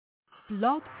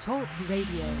Blog Talk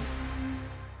Radio.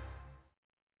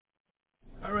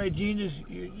 All right, Genius,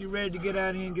 you ready to get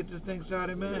out of here and get this thing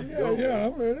started, man? Yeah,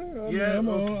 I'm ready. I'm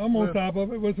on top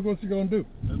of it. What's you gonna do?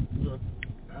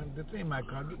 The thing, my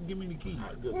car. Give me the keys.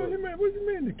 What do you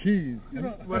mean the keys?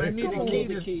 I need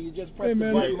the key. You just press the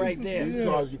button right there.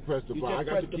 Because you press the button. I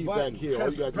got the key back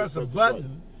here. Press the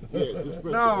button. Yeah, just press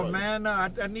the no, button. man, no.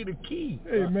 I need a key.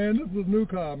 Hey, man, this is a new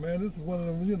car, man. This is one of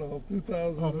them,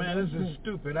 2000. Oh, man, this is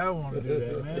stupid. I don't want to do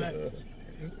that, man.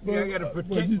 I got to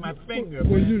protect my finger,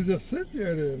 Well, man. you just sit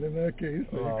there then, in that case.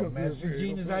 Oh, man,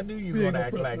 Genius, I knew you were going to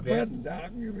act like that.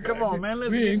 Come on, man,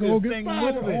 let's get this gonna thing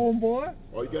started, moving. homeboy.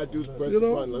 All you got to do is press the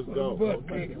button. Let's go.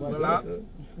 Okay, well,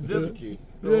 this key.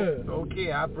 Yeah.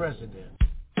 Okay, I'll press it then.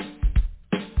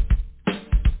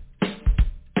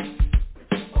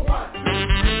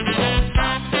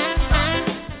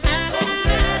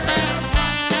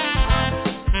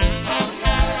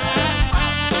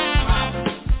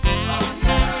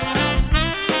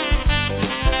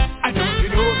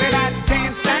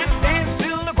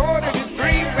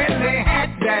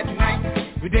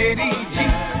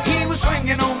 He was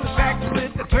swinging on the sax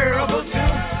with a terrible tune.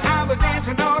 I was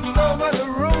dancing all over the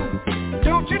room.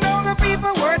 Don't you know the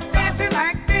people were dancing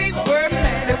like they were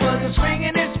mad? It was the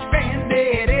swingin'est band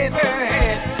they'd ever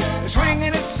had. The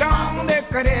swingin'est song there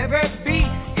could ever be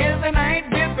is the night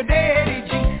with Daddy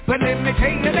G. But let me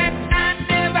tell you that I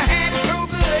never had it so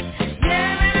good.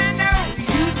 Yeah, and I know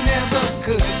you never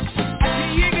could. I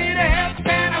see you get a help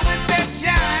better with that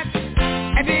jive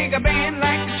and dig a band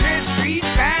like the Church Street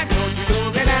Five. Don't you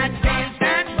know that I danced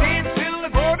till the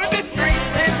quarter to three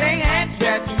when they had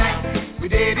that night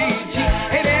with Daddy G.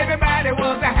 And everybody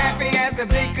was as happy as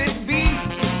they could be,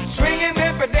 swinging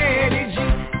there for Daddy G.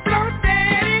 Blow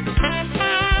Daddy,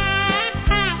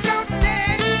 blow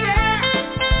Daddy, yeah.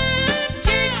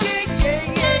 Yeah, yeah, yeah,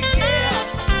 yeah, yeah.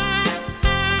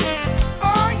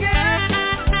 Oh, yeah.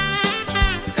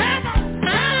 Come on,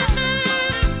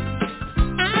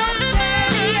 blow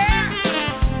Daddy, yeah.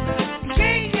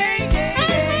 Yeah, yeah, yeah,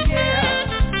 yeah, yeah.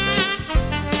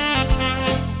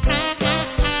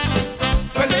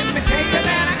 Well, let me tell you that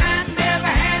I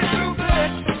never had it so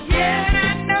good. Yeah, and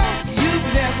I know you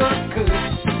never could.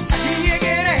 I see you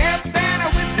get a help better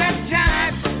with that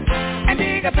jive and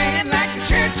dig a band like the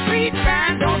Church Street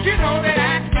Five. Don't you know that I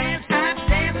danced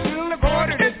till the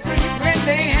quarter to three when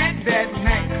they had that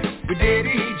night with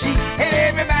Daddy G. And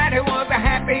everybody was as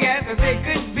happy as they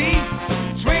could be,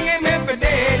 swinging there for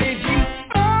Daddy G.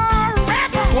 Oh,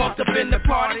 rapper! Walked up in the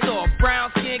party, saw a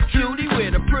brown-skinned cutie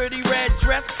with a pretty red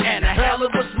dress and a hell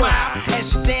of a smile.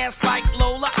 And she danced like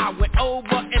Lola. I went over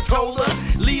and told her,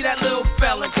 leave that little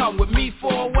fella, come with me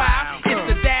for a while.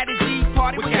 It's the Daddy G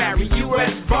party with Gary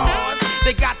U.S. Bonds.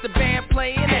 They got the band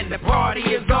playing and the party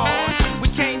is on. We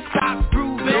can't stop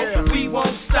grooving, we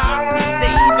won't stop. They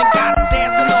even got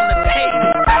dancing on the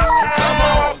table. Come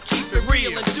on, keep it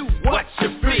real and do what you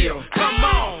feel. Come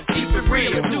on, keep it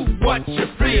real and do what you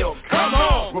feel. Come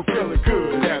on. We're feeling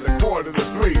good at a quarter to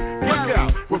three. Look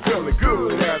out, we're feeling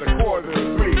good at a quarter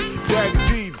to three.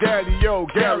 Daddy G, Daddy O,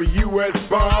 Gary U.S.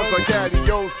 Bonds. Like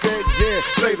Daddy O said, yeah,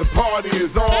 say the party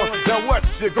is on. Now what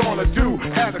you gonna do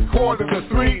at a quarter to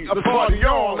three? The party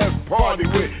on, let's party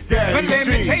with Daddy But let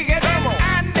me G. take it,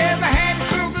 I never had it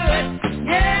so good.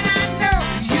 Yeah, I know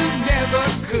you never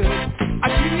could. I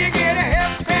see you get a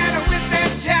help better with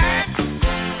that jive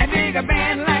and dig a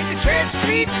band like the Church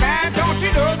Street Five. Don't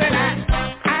you know that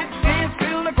I danced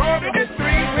till the quarter to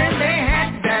three when they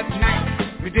had that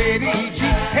night with Daddy G.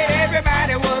 And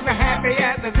everybody was as happy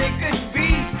as they could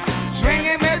be,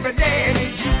 swinging with the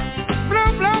Daddy G. Blow,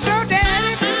 blow, blow,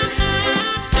 Daddy.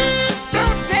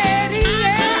 Blow, Daddy,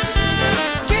 yeah.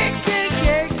 Yeah, yeah,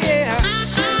 yeah, yeah.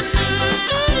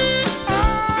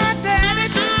 Oh, Daddy.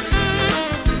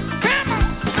 Come on.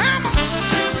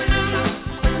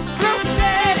 Blow,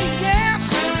 Daddy, yeah.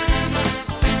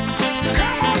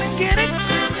 Come on and get it.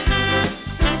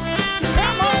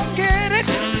 Come on, get it.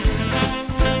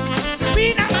 We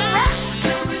not rock.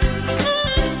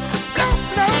 Blow,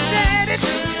 blow, Daddy.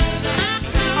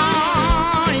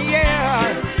 Oh,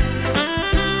 yeah.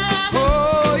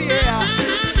 Oh, yeah.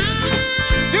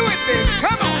 Do it, baby.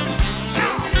 Come on.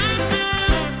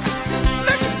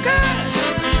 Looking good.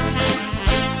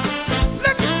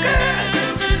 Looking good.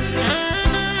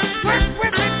 Work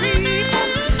with me, people.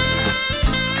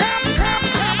 Come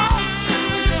on.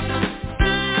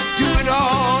 Do it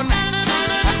all night.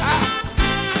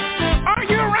 Are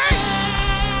you right?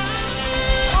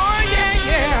 Oh, yeah,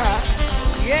 yeah.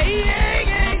 Yeah, yeah,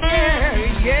 yeah,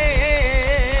 yeah,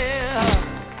 yeah.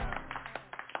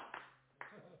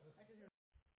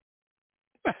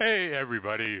 Hey,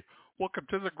 everybody. Welcome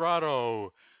to the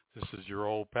Grotto. This is your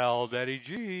old pal, Daddy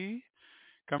G,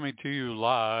 coming to you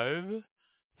live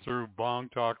through Bong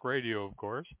Talk Radio, of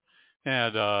course.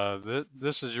 And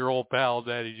this is your old pal,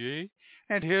 Daddy G,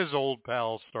 and his old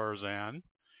pal, Starzan.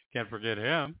 Can't forget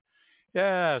him.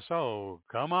 Yeah, so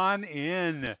come on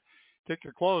in. Take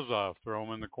your clothes off, throw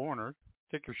them in the corner.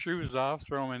 Take your shoes off,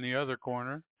 throw them in the other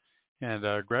corner. And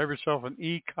grab yourself an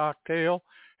e-cocktail.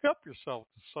 Help yourself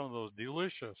to some of those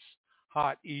delicious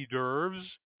hot e-d'oeuvres.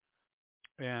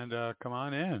 And come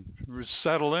on in.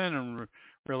 Settle in and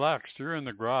relax. You're in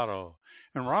the Grotto.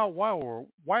 And while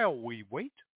we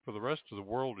wait for the rest of the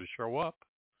world to show up,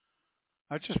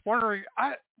 I'm just wondering,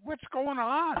 what's going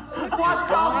on? What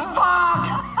the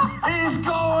fuck is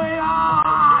going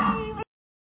on?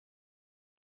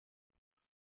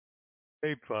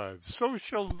 Tape 5.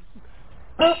 Social...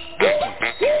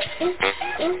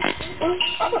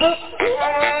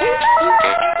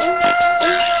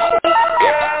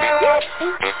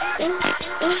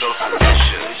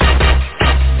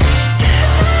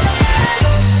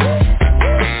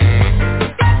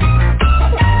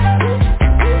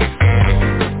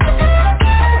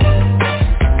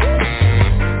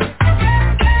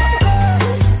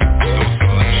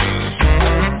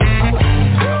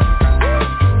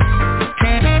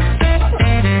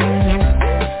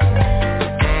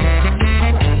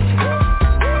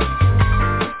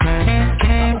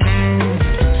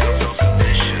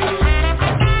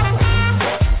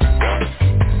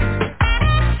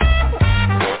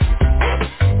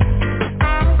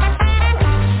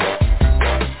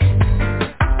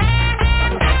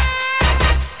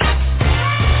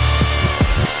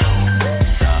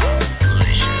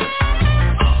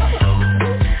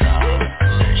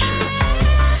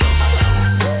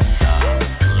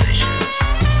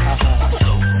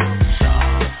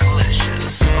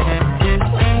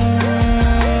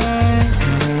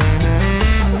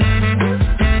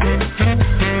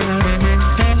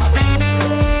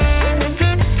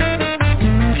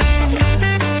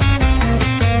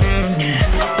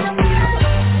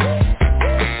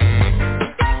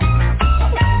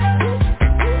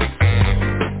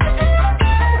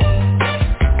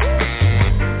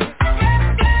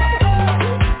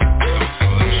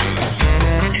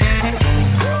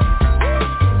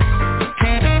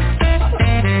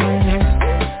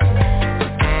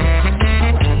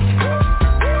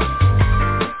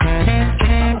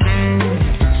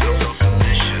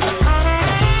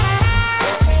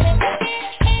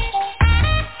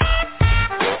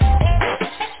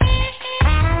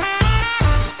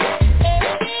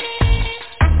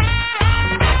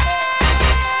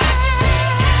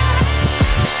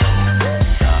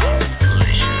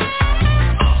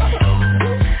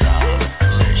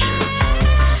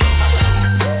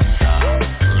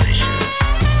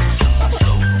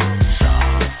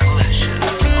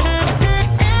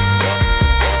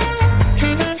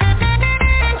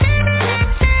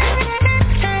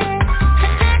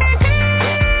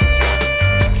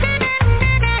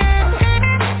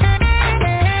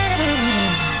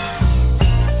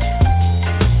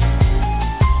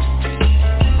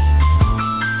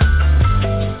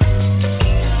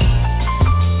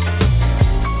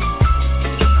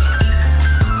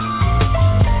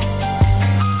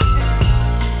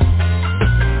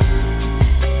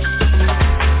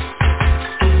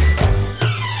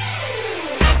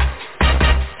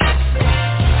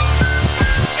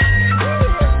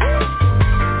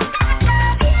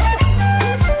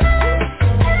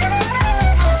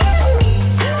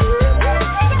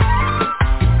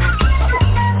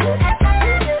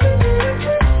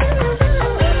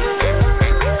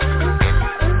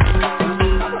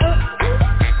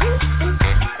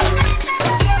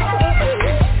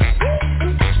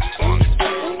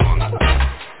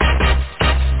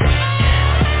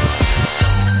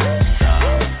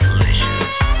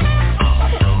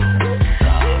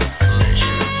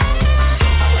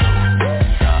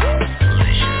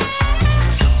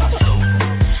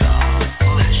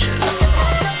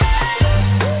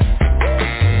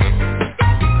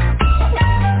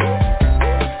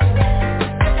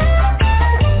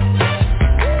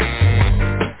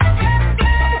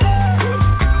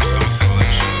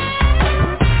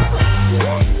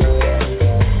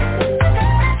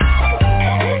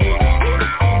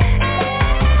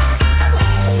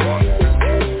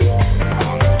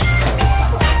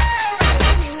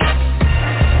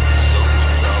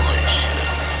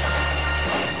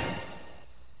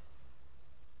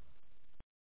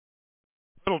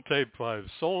 Tape 5,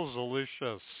 Soul's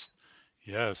Delicious.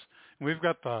 Yes. And we've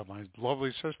got my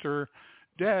lovely sister,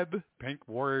 Deb, Pink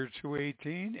Warrior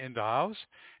 218, in the house,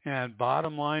 and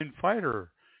Bottom Line Fighter.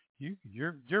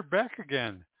 You're back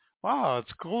again. wow,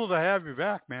 it's cool to have you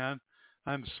back, man.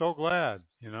 I'm so glad,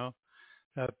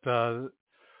 that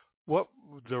what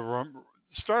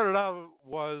started out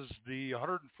was the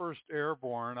 101st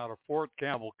Airborne out of Fort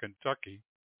Campbell, Kentucky.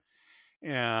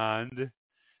 And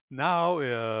now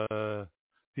the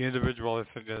individual, I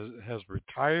think, has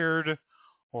retired,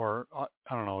 or I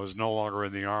don't know, is no longer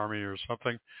in the Army or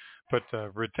something, but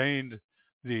retained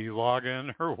the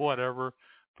login or whatever.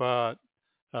 But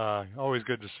always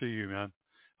good to see you, man.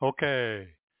 Okay,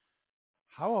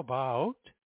 how about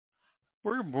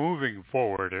we're moving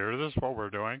forward here? This is what we're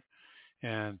doing.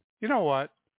 And you know what?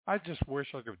 I just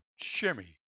wish I could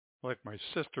shimmy like my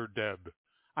sister Deb.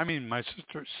 I mean, my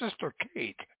sister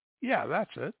Kate. Yeah,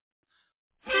 that's it.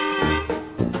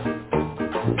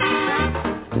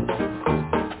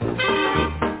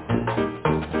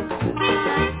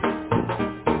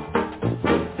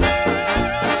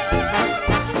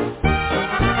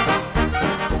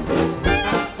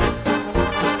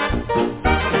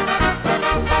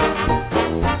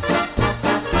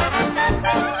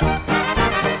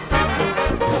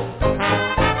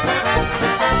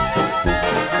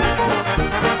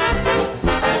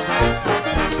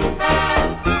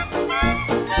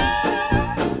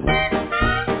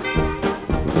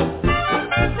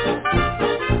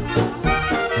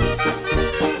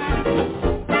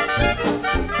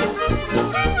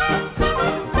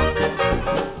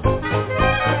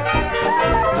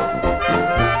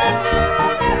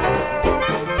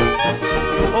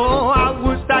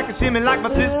 Like my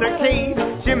sister Kate,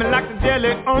 shimmy like the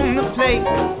jelly on the plate.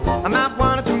 I might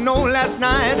wanted to know last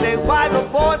night, they why the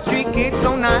boys treat kids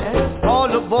so nice. All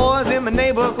the boys in my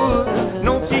neighborhood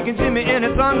know she can shimmy and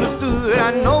it's understood.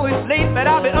 I know it's late, but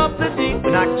I'll be up to date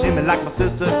when I can shimmy like my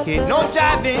sister Kate. No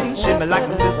jiving, shimmy like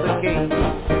my sister Kate.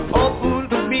 Oh, fool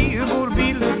to be,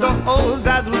 the old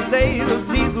guys will say, the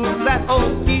seasons that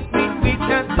old sweet,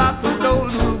 and pop the soul,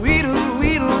 weedle,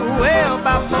 well,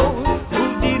 about those.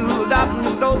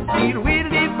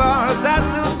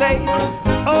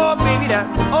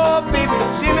 Oh baby,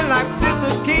 shimmy like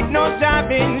Sister Kate, no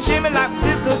jiving, shimmy like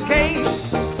Sister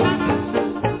Kate.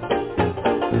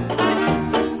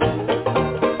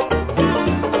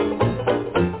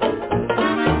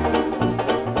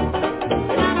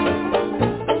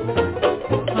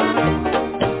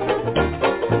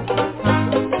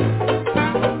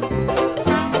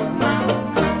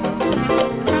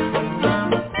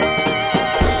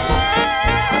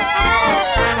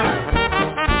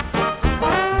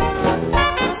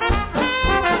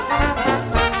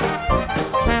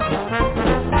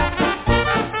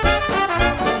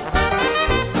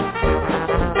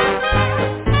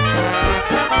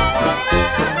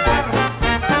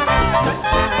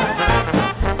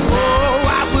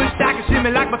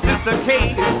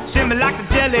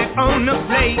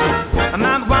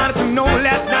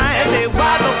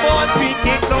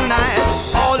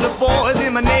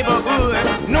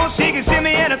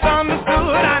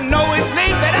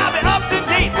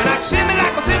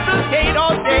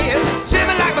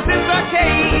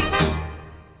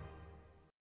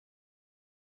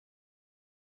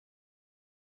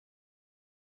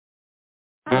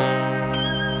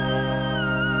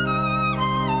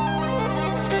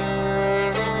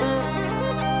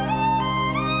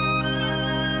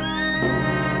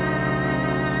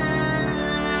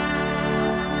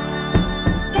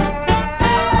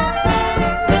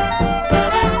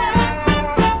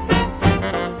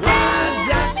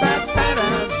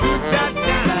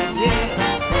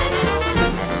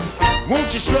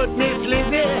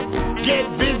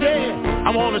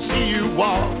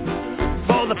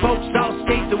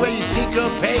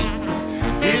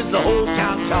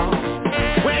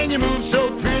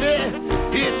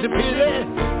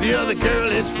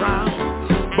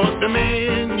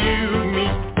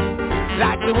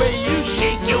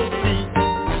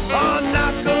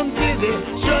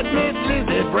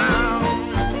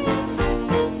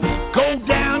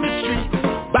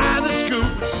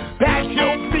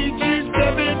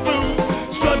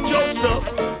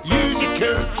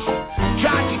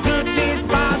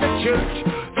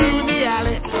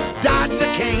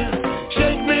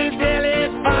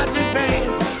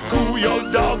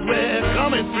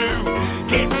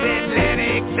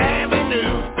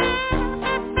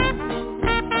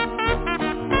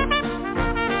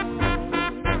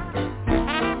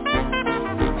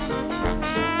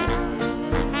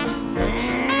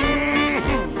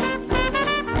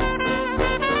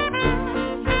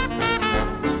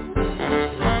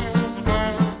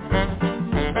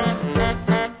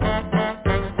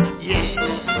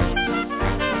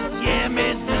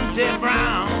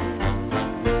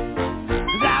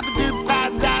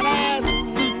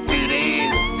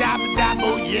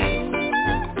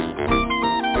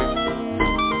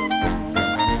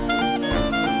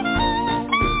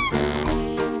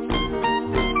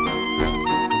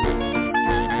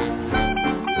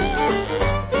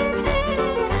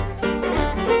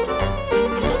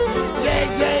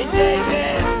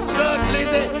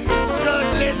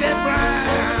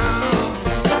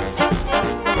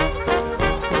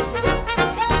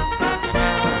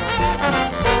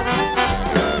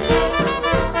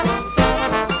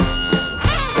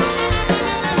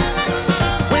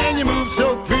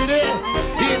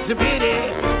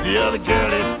 Well, the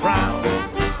girl is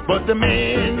brown, but the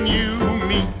men you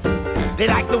meet, they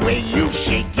like the way you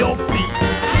shake your feet.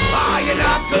 Oh, you're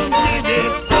not so busy,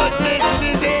 but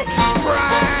Lizzie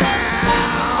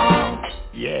Brown.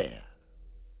 Yeah.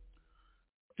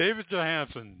 David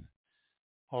Johansen,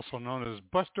 also known as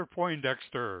Buster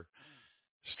Poindexter,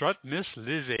 Strut Miss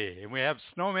Lizzie. And we have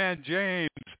Snowman James.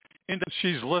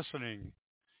 She's listening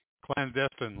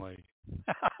clandestinely.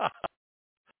 I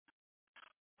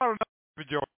don't know David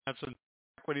Johansen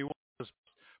when he was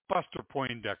Buster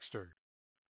Poindexter.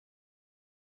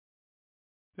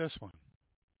 This one.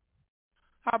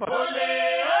 How about ole, ole,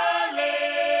 ole,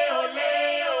 ole,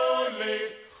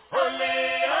 ole, ole,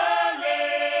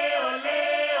 ole,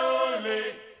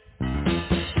 ole.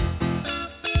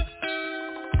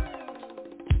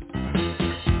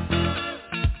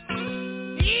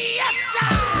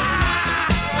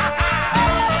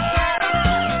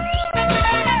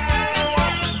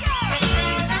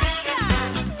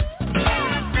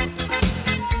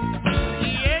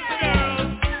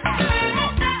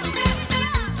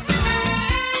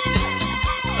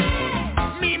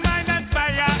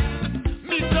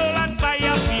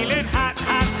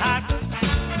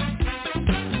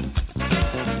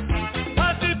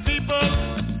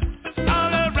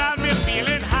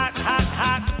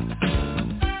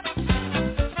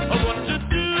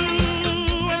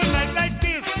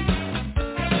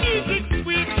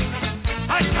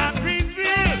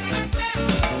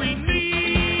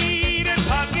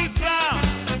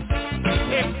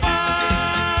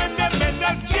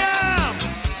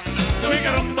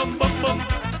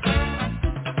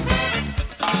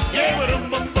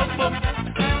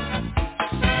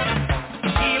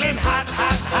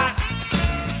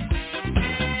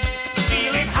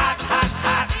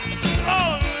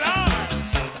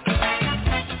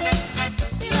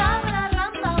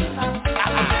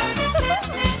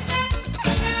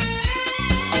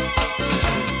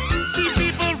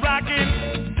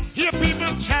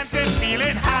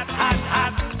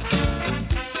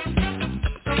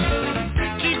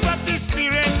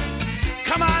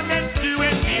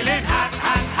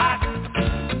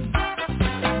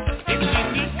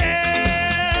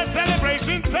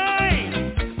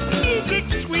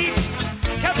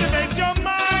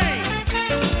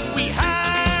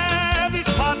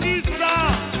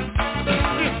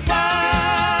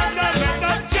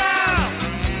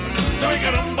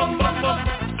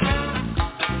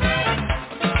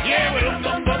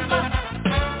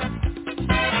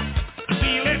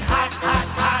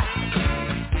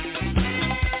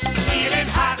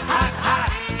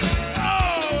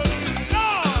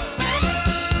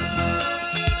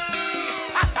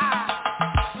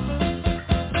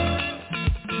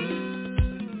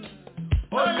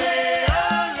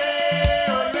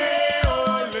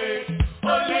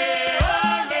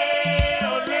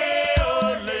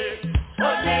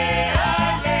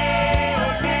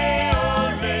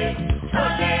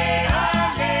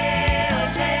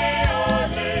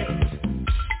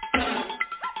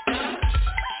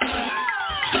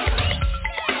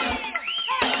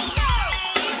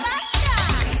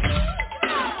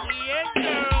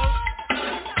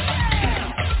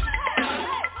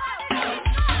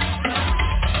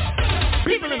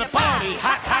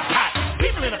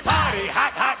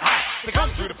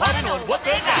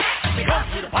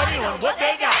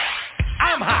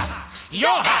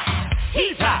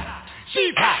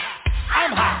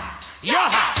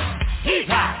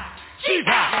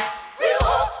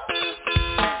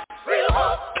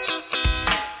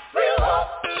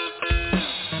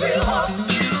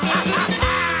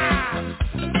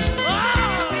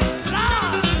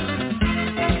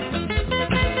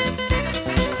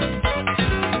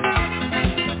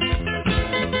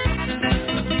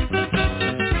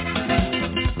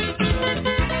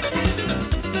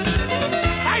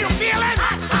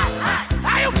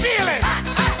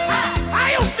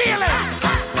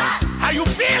 How you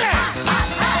feeling?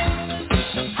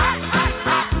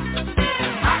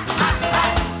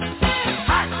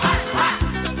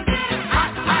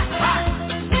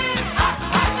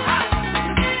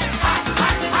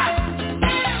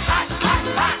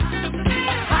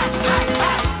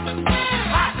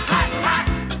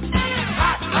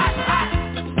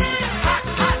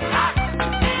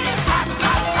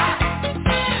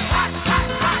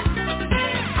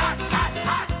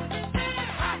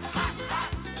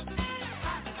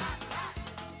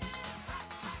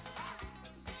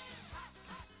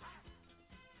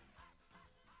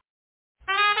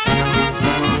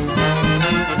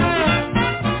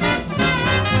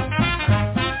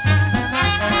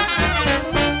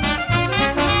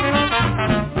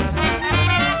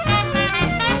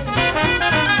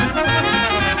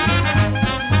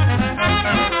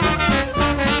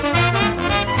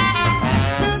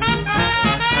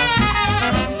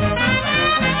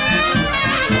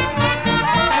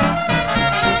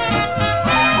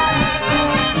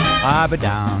 I'll be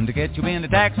down to get you in a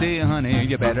taxi, honey.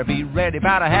 You better be ready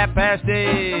about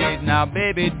 8:30. Now,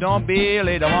 baby, don't be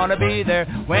late. I want to be there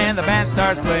when the band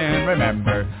starts playing.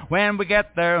 Remember, when we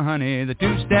get there, honey, the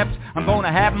 2 steps, I'm going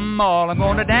to have 'em all. I'm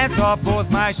going to dance off both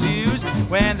my shoes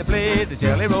when they play the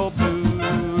Jelly Roll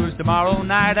Blues. Tomorrow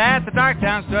night at the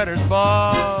Darktown Strutters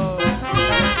Ball.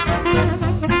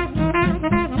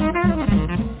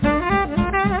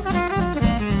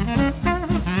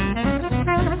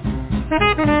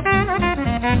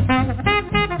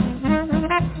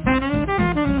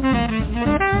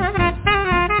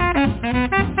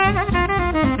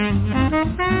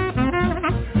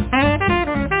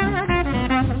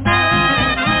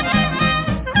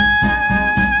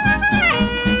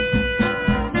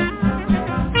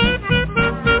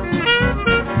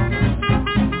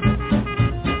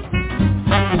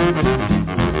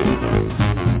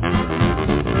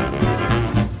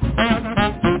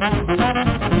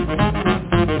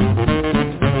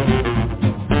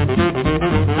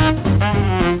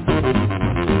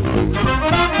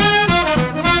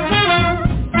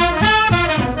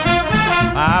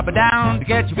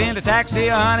 Taxi,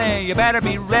 honey, you better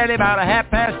be ready about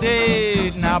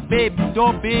 8:30. Now, baby,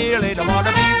 don't be late. I want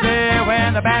to be there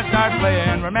when the band starts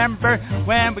playing. Remember,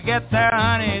 when we get there,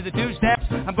 honey, the 2 steps,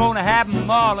 I'm going to have 'em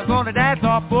all. I'm going to dance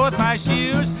off both my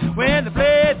shoes when they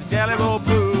play the Jelly Roll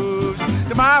Blues.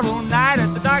 Tomorrow night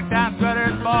at the Darktown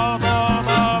Strutters Ball, ball,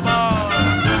 ball, ball.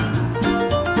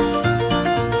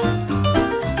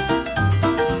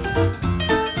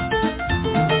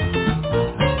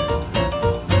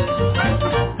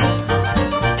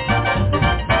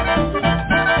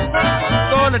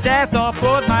 Dance off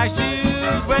both my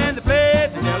shoes when they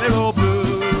play the Jelly Roll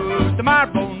Blues.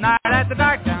 Tomorrow night at the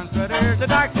Darktown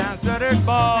Strutters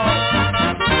Ball.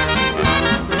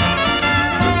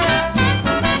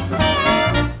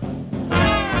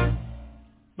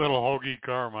 Little Hoagie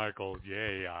Carmichael,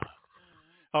 yeah.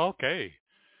 Okay,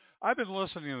 I've been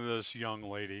listening to this young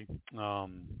lady.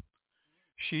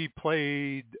 She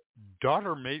played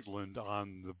Daughter Maitland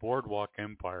on the Boardwalk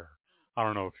Empire. I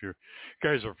don't know if you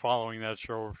guys are following that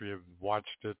show, if you've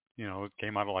watched it. You know, it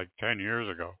came out like 10 years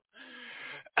ago.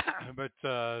 But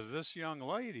this young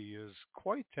lady is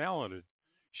quite talented.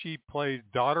 She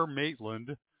played Daughter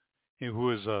Maitland,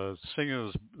 who is a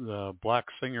singer, black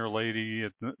singer lady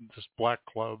at this black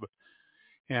club.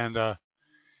 And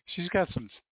she's got some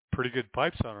pretty good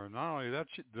pipes on her. Not only that,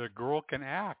 the girl can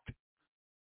act.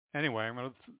 Anyway, I'm going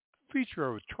to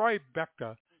feature a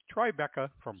Tribeca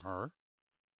from her.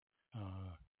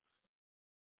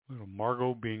 Little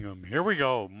Margot Bingham. Here we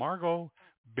go. Margot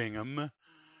Bingham,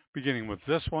 beginning with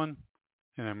this one,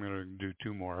 and I'm going to do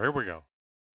 2 more. Here we go.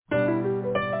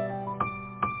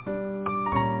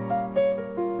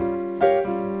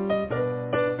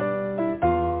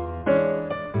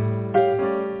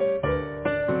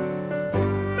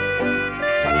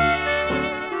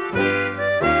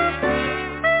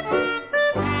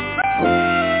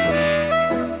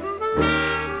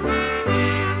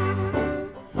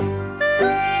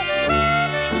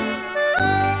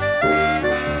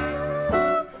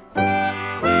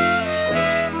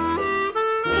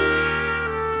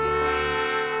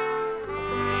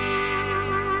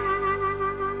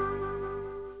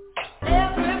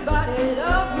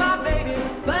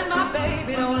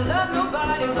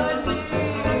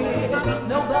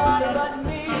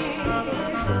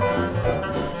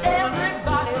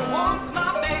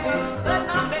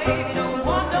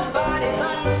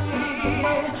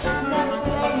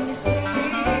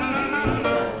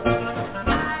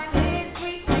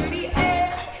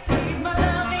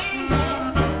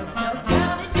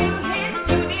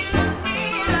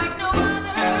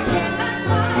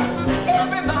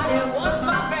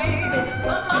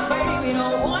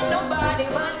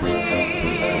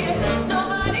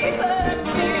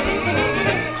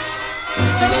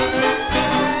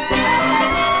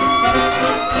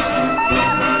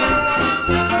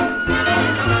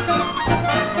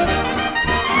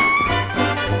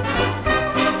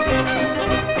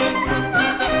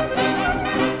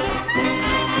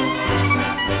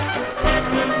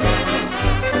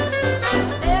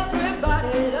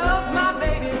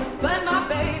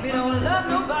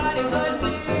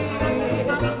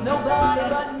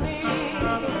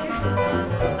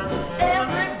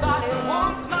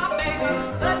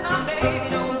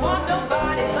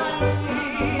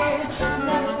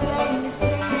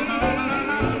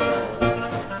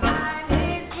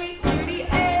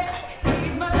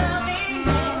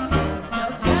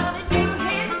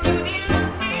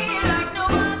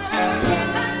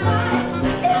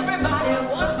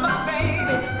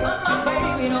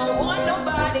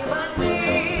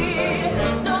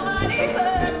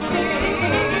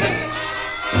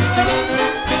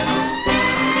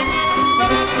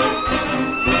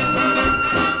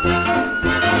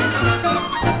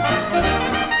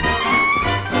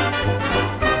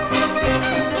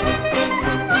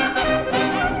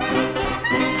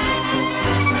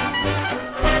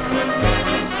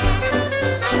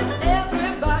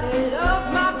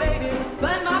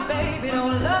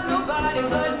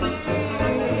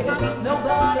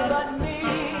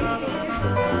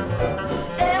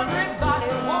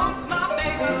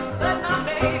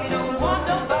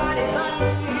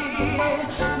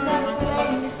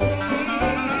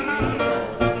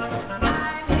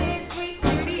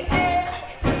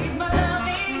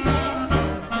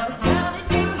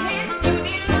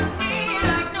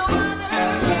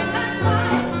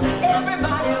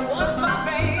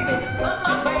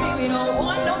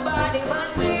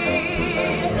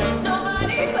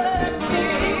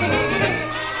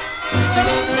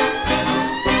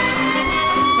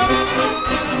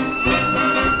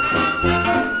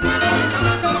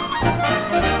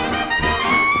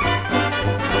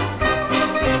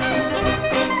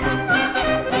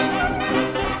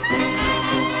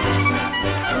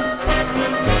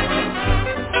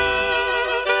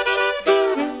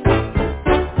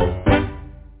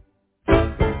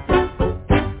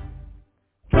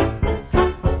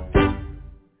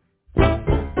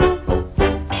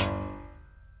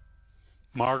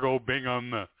 Margot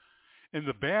Bingham. And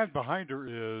the band behind her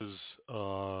is,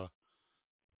 I'll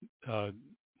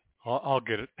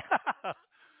get it.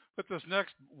 But this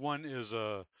next one is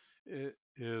a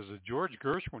George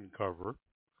Gershwin cover.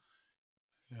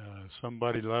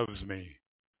 Somebody Loves Me.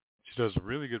 She does a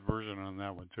really good version on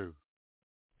that one too.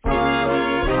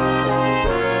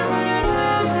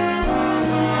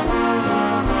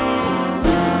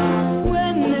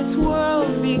 When this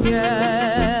world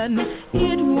began,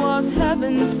 it was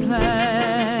heaven's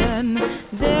plan.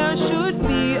 There should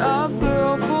be a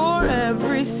girl for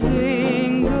every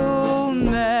single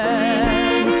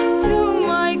man. To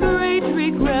my great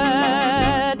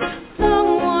regret,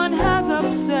 someone has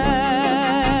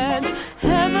upset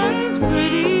heaven's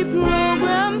pretty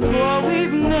program, for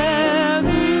we've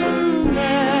never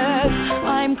met.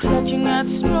 I'm clutching at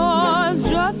straws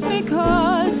just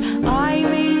because I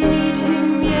may need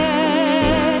him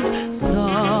yet.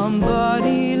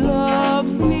 Somebody loves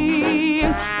me.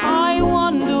 I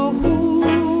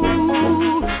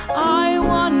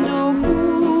wonder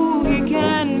who he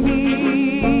can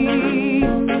be.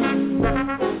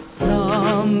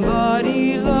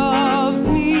 Somebody loves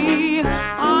me.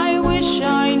 I wish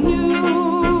I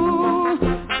knew.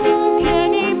 Who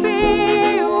can he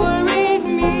be? Worried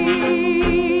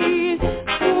me.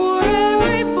 For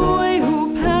every boy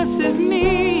who passes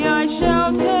me, I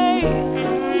shall take.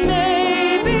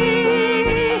 Maybe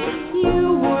you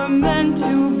were meant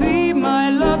to be my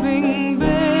loving baby.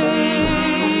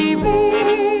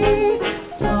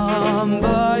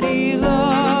 Somebody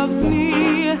loves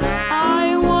me.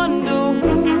 I wonder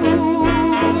who.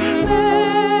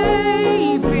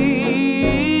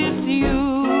 Maybe it's you.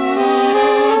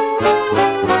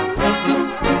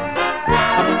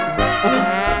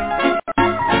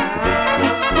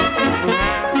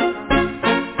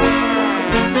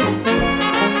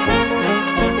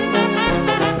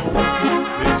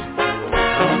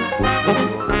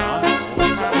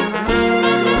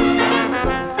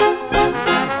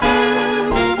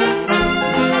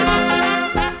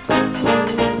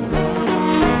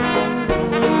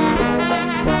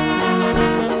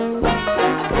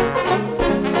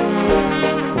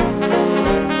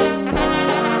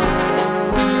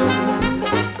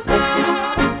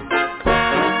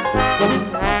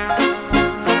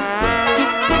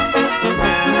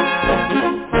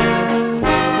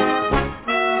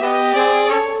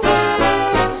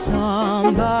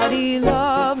 Somebody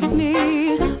loves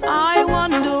me. I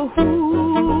wonder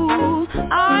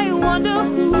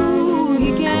who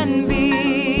he can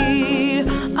be.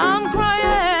 I'm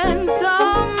crying.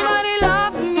 Somebody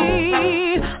loves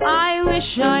me. I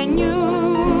wish I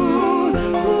knew.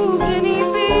 Who can he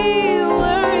be?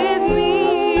 Where is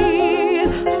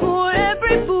me? For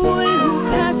every boy who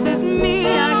passes me, I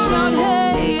shout,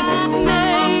 hey,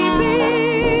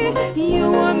 maybe you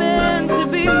were meant to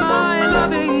be my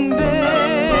loving baby.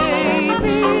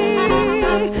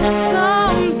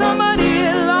 Somebody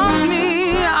loves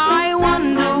me. I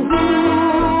wonder who.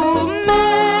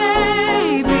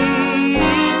 Maybe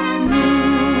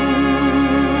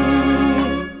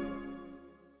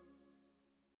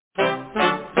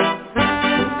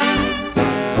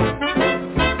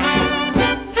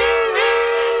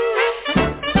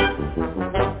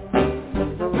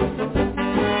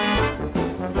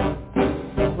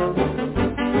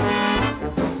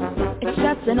it's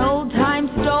just an old-time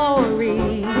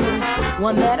story,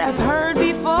 one that I've heard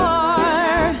before.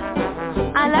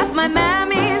 I left my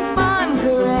mammy's fond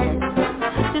caress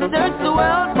to search the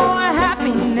world for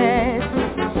happiness.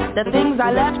 The things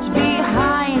I left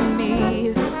behind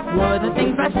me were the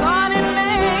things I sought in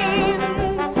vain.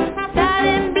 Sad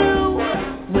and blue,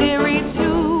 weary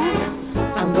too,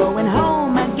 I'm going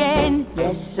home again.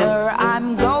 Yes, sir,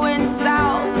 I'm going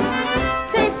south.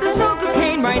 Taste the sugar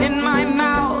cane right in my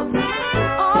mouth.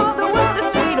 All the world is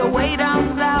sweet away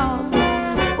down south,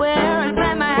 where I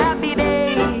spend my happy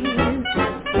days.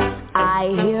 I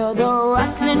hear the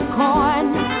rustling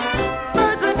corn,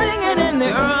 birds are singing in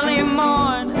the early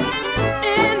morn.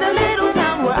 In the little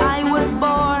town where I was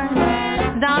born,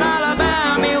 down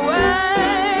Alabama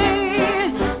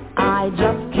way. I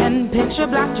just can picture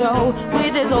Black Joe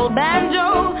with his old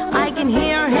banjo. I can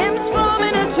hear him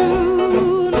strumming a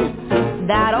tune.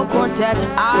 That old quartet,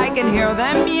 I can hear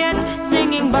them yet,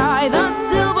 singing by the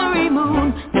silvery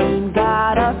moon. Ain't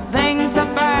got a thing to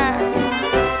back,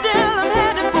 still I'm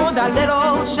headed for that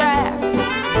little shack.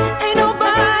 Ain't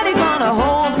nobody gonna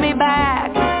hold me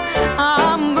back,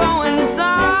 I'm going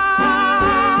south.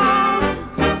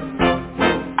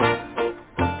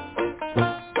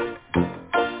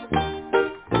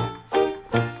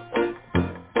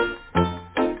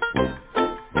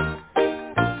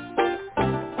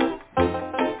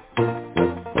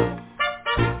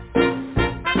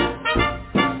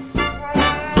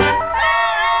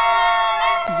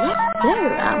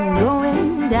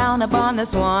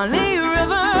 the Swanee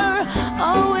River.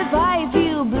 Oh, if I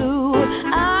feel blue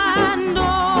and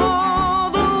all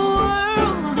the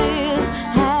world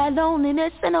has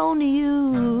loneliness and only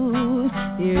you.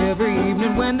 Every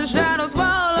evening when the shadows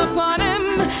fall upon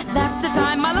him, that's the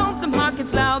time my lonesome heart gets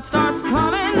loud, starts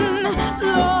coming.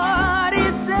 Lord, he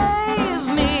saves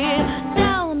me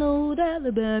down old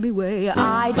Alabama way.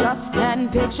 I just can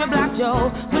picture Black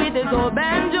Joe with his old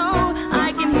banjo.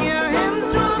 I can hear him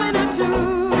strumming a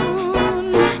tune.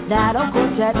 That old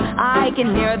quartet, I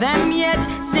can hear them yet,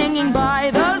 singing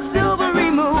by the silvery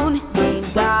moon.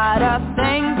 Ain't got a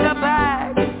thing to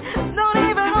pack, don't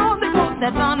even own the coat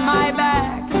that's on my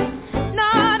back.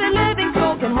 Not a living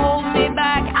soul can hold me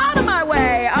back. Out of my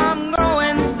way, I'm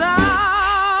going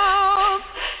south.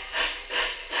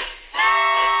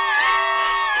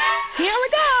 Here we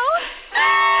go.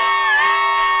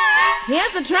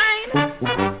 Here's the train.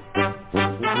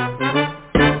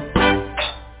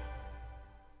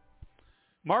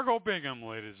 Margot Bingham,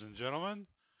 ladies and gentlemen,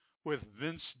 with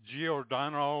Vince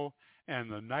Giordano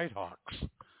and the Nighthawks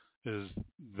is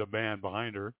the band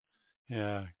behind her.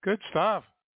 Yeah, good stuff.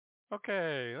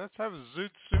 Okay, let's have a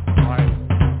Zoot Suit Live.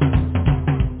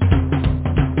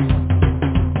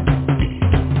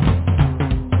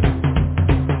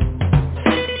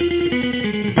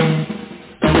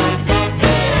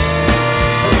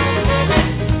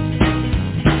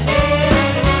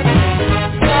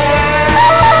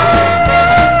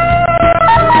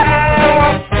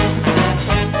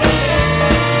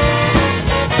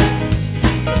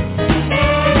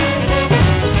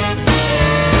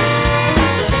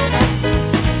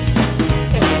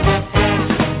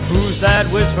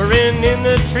 Whispering in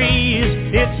the trees,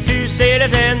 it's two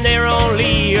cities and they're on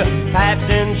leave. Pipes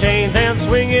and chains and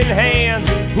swinging hands.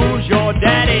 Who's your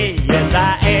daddy? Yes,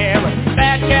 I am.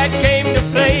 Fat cat came to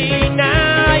play.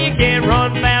 Now you can't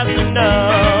run fast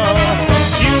enough.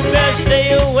 You best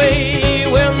stay away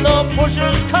when the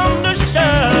pushers come to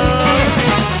shove.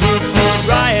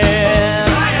 Riot,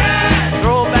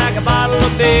 throw back a bottle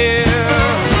of beer.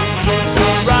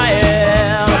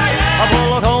 Riot, a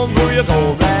bullet home through your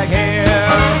cold black hair.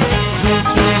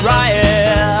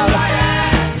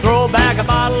 Riot, throw back a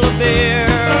bottle of beer.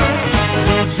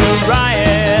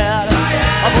 Riot,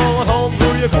 a bullet hole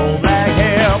through your cold black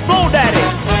hair. Blow, daddy.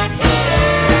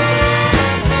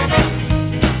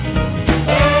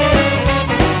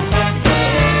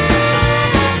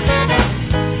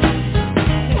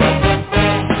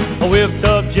 A whipped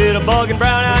up jitterbugging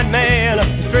brown-eyed man,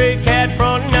 a stray cat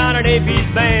fronting out an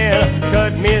AP band.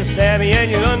 Cut Miss Sammy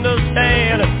and you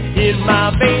understand, in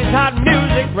my veins hot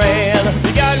music ran.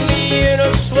 You got me in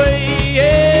a sway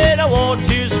and I want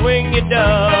to swing you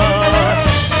down.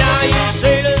 Now you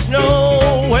say there's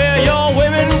nowhere your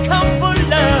women come for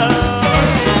love.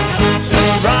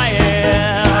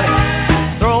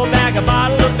 Riot, throw back a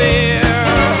bottle of beer.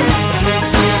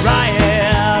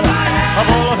 Riot, a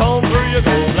bullet home through your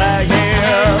cold black hair.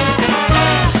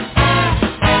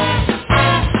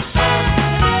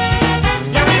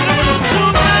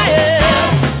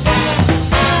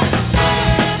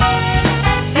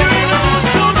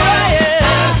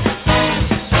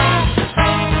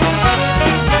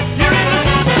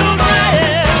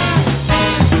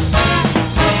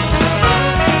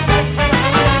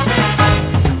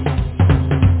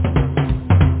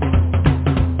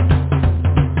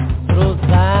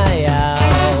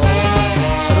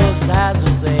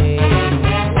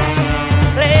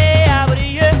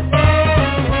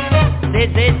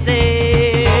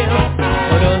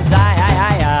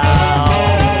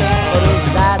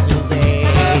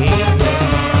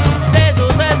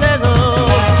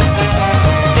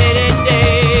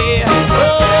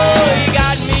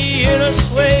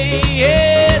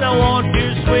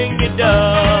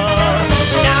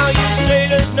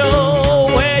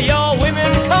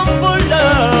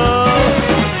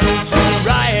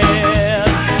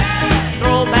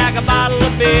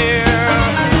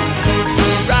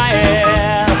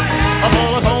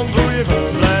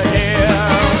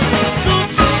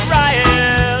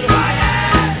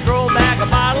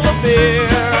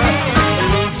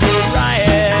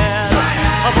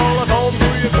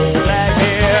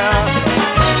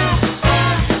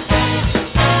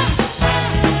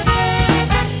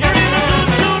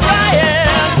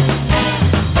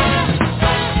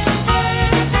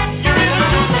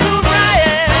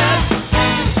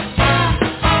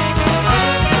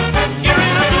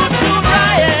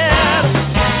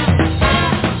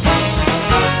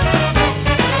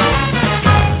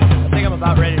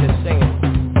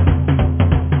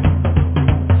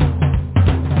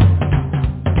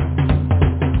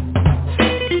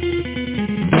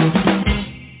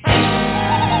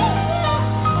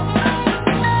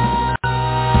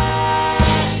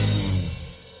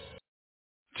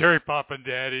 Poppin'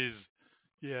 Daddies.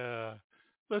 Yeah.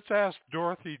 Let's ask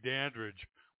Dorothy Dandridge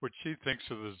what she thinks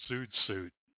of the Zoot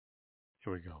Suit.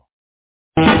 Here we go.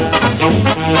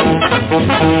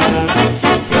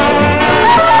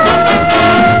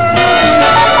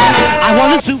 I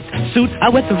want a suit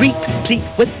with the replete,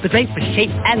 with the draper shape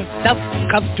and stuff,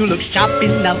 cuff to look sharp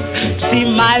enough to see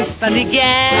my sunny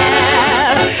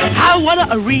gal. I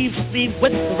want a reeve sleeve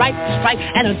with the right stripe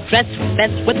and a dress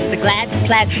vest with the glad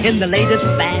plaid in the latest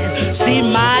fad. See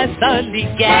my sunny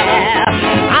gal.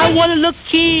 I want to look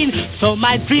keen, so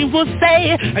my dream will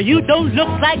say, you don't look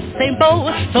like the same beau,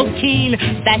 so keen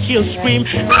that she'll scream,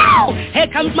 ow! Here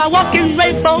comes my walking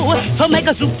rainbow. So make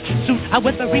a suit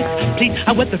with a replete,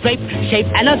 with the drape shape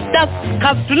and a stuff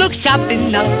cuff to look sharp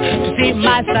enough to see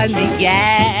my sunny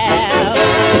gal.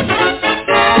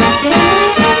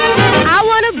 I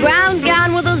want a brown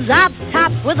gown with a zop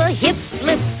top with a hip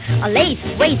slip, a lace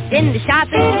waist in the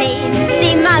sharpest tape,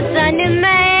 see my sunny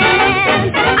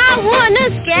man. I want a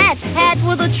scat hat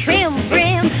with a trim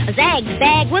brim, a zag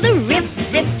bag with a rip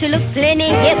zip to look plenty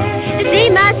hip to see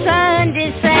my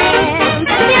Sunday Sam.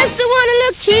 Yes, I want to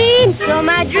look keen, so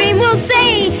my dream will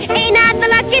say, ain't I the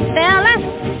lucky fella?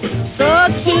 So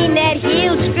keen that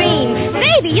he'll scream,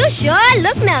 baby, you sure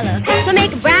look mellow. So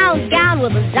make a brown gown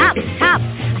with a zop top,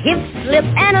 a hip slip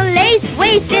and a lace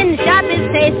waist in the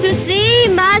sharpest taste to see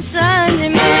my Sunday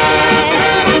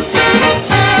man.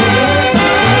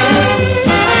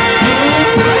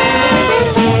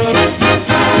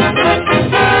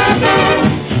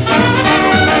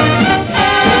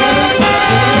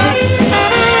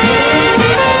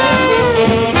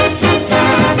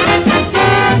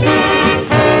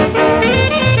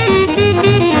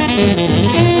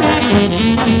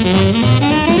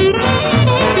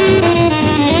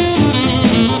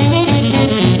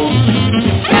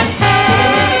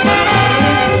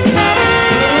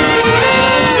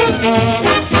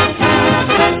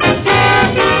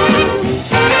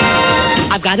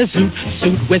 Got a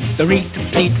suit with the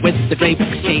replete, with the drape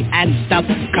shape and stuff,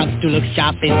 cuff to look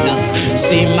sharp enough.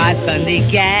 See my Sunday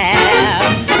gal.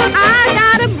 I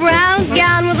got a brown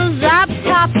gown with a zop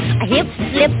top, a hip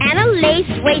slip and a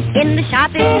lace waist in the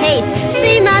sharpest taste.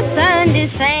 See my Sunday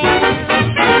Sam.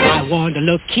 I want to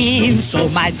look keen, so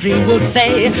my dream will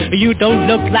say, you don't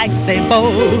look like Saint Beau.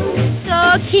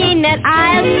 So keen that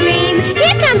I'll scream,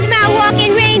 here comes my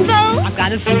walking rainbow. I've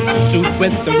got a suit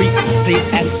with the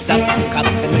replete and stuff, cuff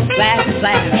and the glass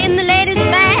in the latest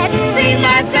fad. See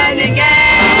my Sunday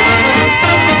gal.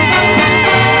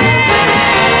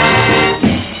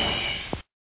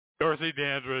 Dorothy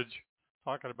Dandridge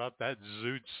talking about that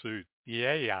Zoot Suit.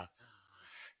 Yeah.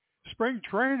 Spring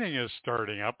training is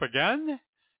starting up again.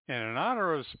 And in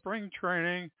honor of spring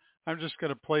training, I'm just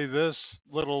going to play this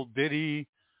little ditty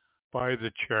by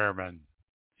the chairman.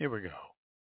 Here we go.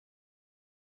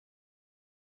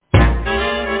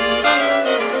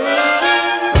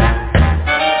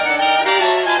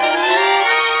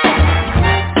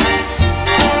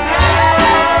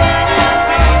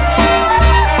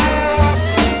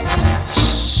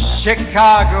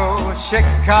 Chicago,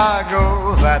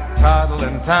 Chicago, that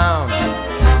toddling town.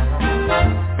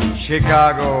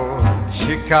 Chicago,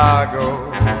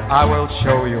 Chicago, I will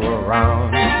show you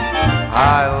around.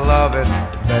 I love it,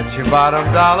 bet your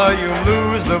bottom dollar you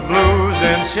lose the blues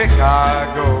in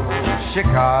Chicago,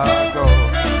 Chicago,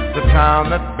 the town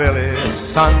that Billy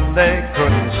Sunday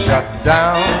couldn't shut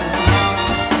down.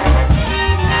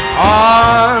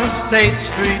 On State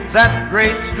Street, that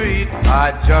great street,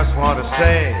 I just want to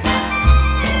say,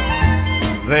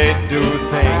 they do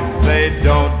things they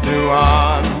don't do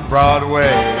on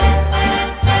Broadway.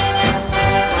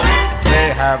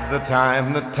 They have the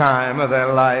time of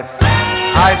their life.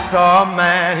 I saw a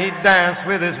man, he danced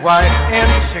with his wife in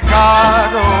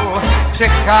Chicago,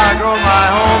 Chicago, my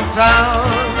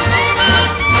hometown.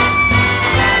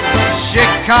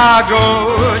 Chicago,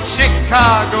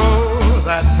 Chicago,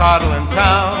 that toddling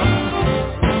town.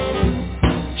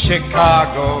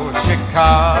 Chicago,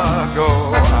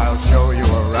 Chicago, I'll show you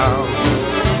around.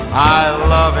 I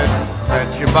love it,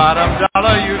 bet your bottom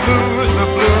dollar you lose the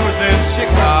blues in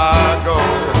Chicago,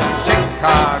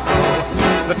 Chicago,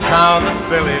 the town that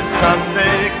Billy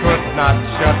Sunday could not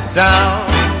shut down.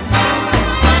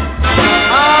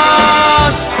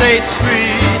 Ah, State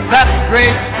Street, that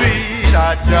great street,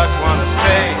 I just want to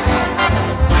say,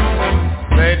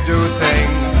 they do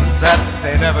things that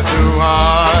they never do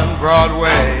on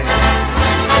Broadway.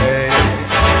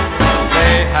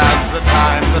 They have the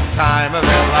time of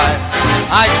their life.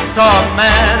 I saw a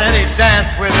man and he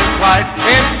danced with his wife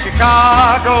in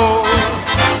Chicago,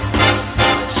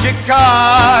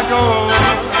 Chicago,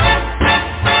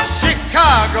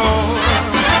 Chicago,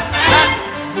 that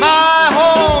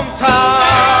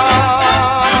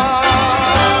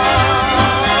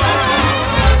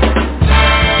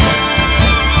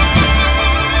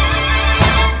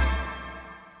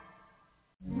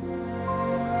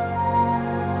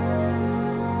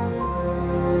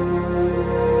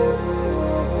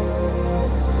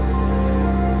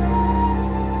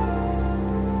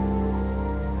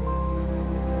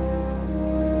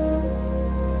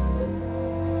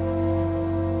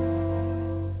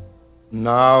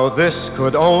Now this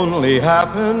could only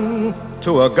happen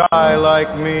to a guy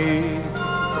like me,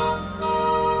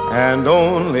 and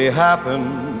only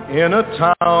happen in a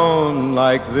town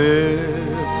like this.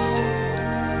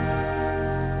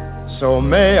 So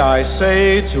may I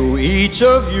say to each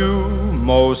of you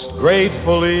most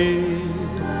gratefully,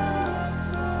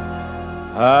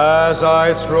 as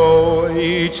I throw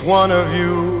each one of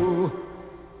you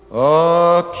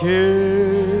a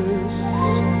kiss,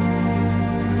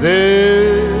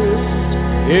 this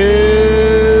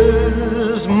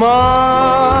is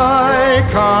my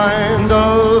kind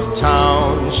of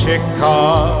town.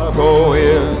 Chicago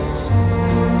is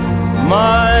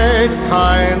my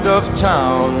kind of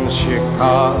town.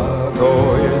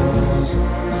 Chicago is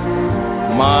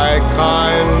my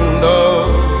kind of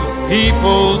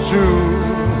people too.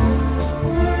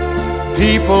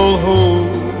 People who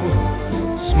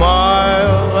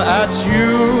smile at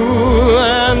you,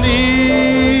 and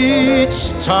each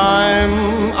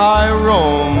time I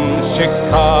roam,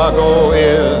 Chicago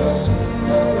is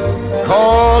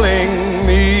calling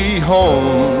me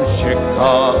home.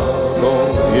 Chicago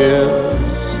is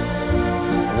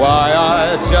why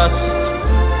I just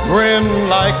grin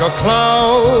like a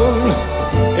clown.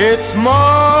 It's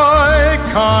my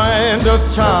kind of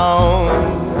town.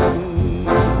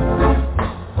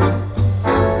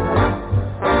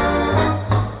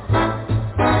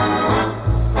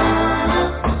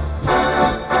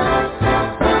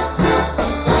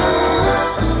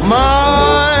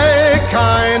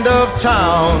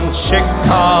 Town,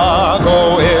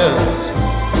 Chicago is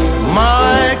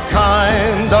my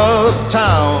kind of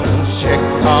town.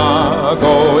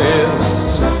 Chicago is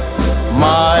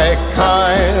my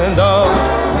kind of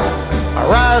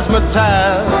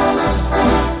razzmatazz,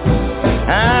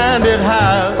 and it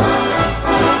has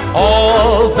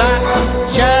all that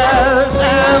jazz.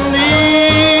 And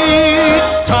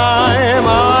each time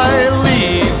I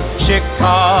leave,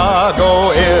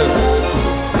 Chicago is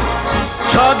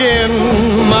tugging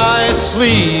my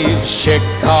sleeve.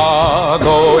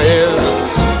 Chicago is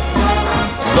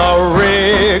the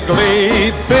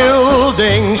Wrigley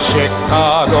Building.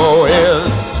 Chicago is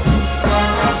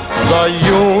the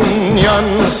Union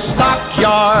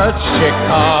Stockyard.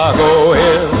 Chicago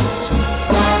is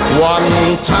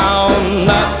one town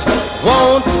that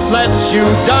won't let you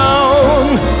down.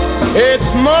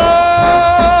 It's my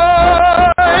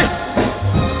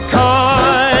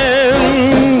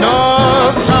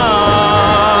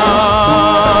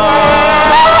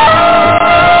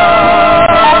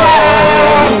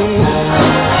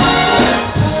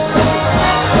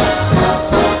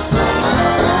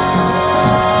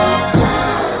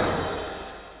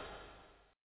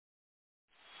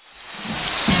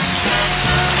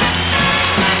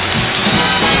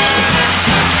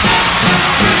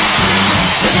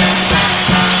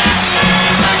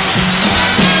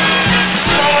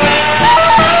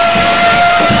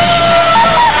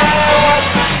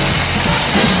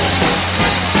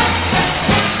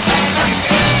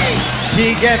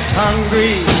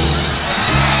hungry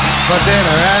for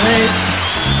dinner at 8.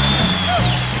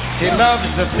 She loves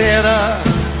the theater,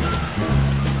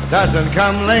 doesn't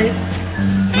come late.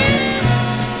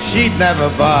 She'd never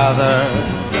bother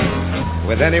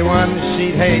with anyone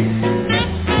she'd hate.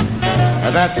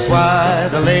 That's why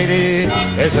the lady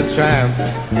is a tramp.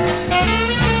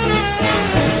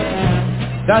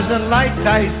 Doesn't like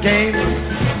dice games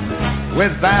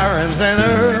with barons and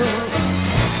earls.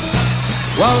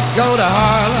 Won't go to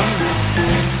Harlem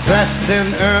dressed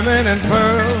in ermine and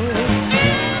pearls.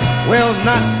 Will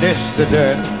not dish the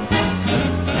dirt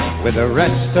with the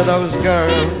rest of those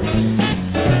girls.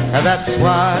 And that's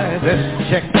why this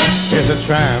chick is a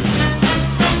tramp.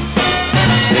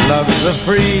 She loves the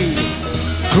free,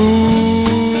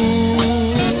 cool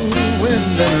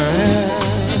wind in her hair,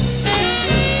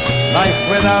 life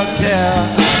without care.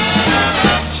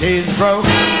 She's broke,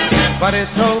 but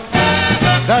it's hope.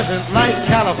 Doesn't like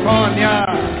California,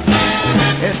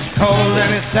 it's cold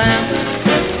and it's damp.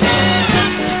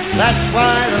 That's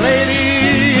why the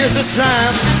lady is a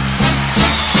tramp.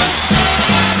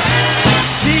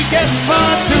 She gets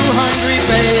far too hungry,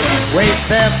 babe, waits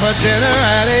there for dinner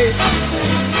at 8.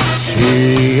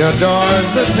 She adores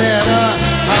the theater,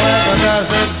 however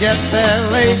doesn't get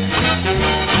there late.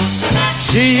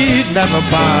 She'd never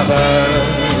bother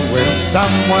with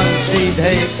someone she'd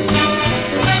hate.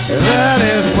 That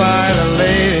is why the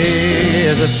lady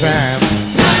is a tramp.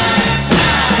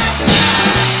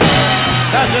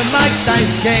 Doesn't like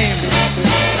dice games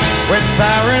with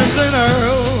barons and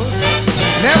earls.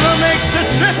 Never makes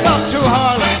the trip up to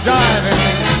Harlem driving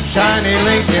shiny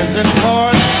Lincolns and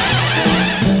Fords.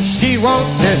 She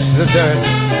won't dish the dirt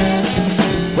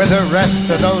with the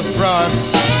rest of those broads.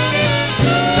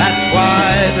 That's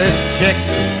why this chick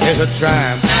is a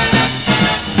tramp.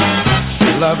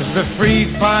 She loves the free,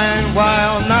 fine,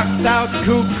 wild, knocked out,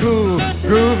 cuckoo,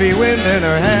 groovy wind in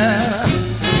her hair.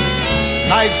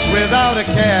 Nights without a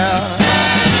care.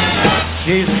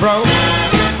 She's broke,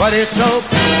 but it's hope.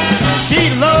 She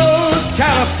loves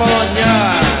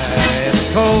California.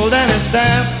 It's cold and it's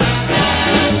damp.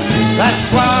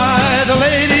 That's why the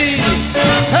lady,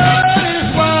 that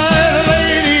is why the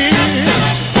lady,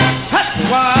 that's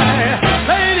why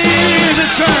ladies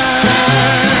are trying.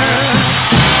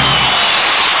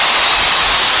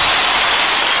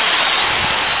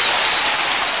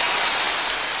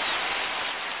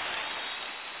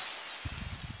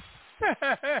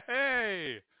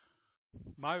 Hey,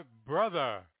 my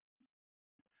brother,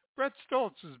 Brett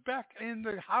Stoltz is back in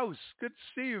the house. Good to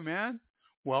see you, man.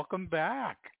 Welcome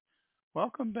back.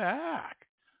 Welcome back.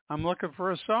 I'm looking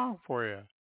for a song for you.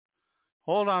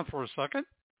 Hold on for a second.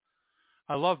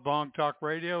 I love Bong Talk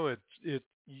Radio.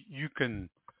 You can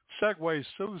segue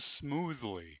so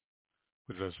smoothly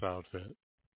with this outfit.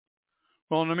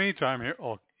 Well, in the meantime, here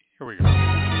we go.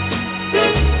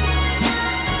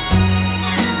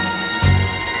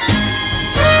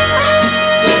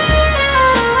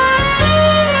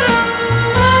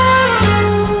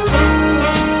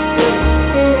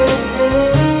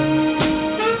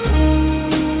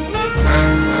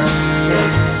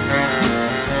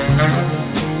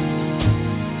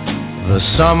 The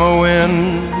summer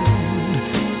wind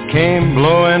came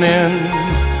blowing in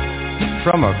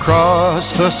from across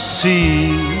the sea.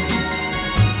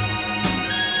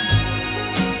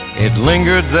 It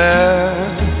lingered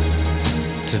there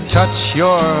to touch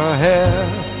your hair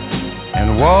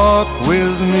and walk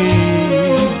with me.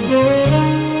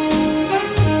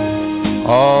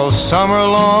 All summer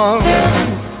long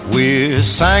we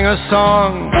sang a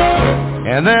song,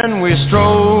 and then we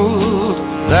strolled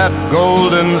that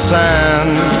golden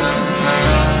sand.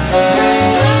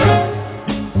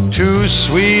 Two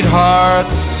sweethearts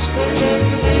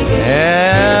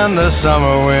and the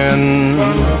summer wind,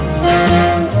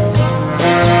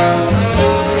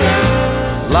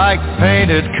 like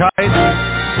painted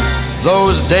kites,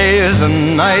 those days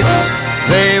and nights,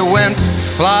 they went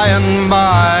flying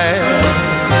by.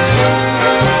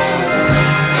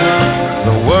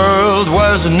 The world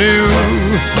was new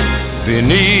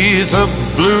beneath a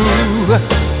blue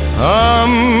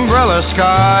umbrella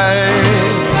sky.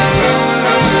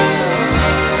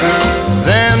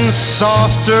 Then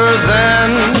softer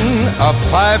than a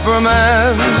piper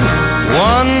man,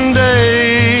 one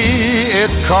day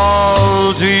it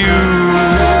called to you.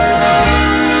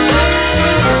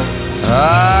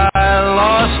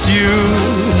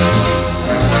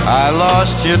 I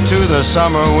lost you to the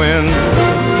summer wind.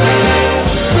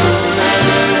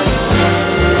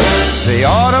 The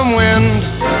autumn wind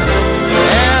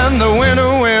and the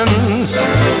winter winds,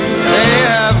 they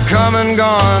have come and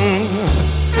gone.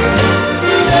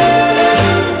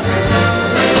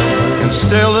 And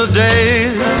still the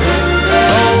days,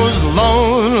 those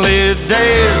lonely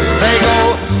days, they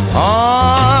go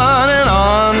on and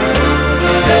on.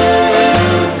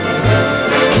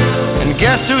 And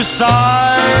guess who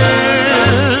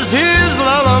sighs his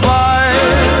lullaby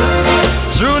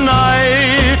through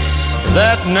nights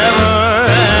that never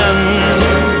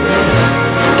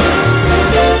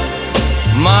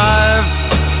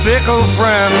fickle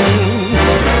friend,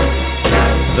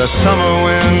 the summer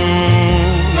wind,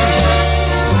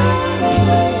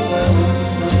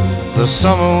 the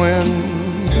summer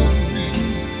wind,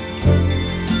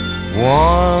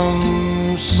 warm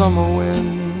summer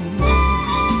wind,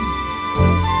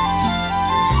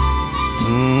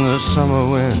 the summer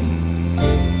wind.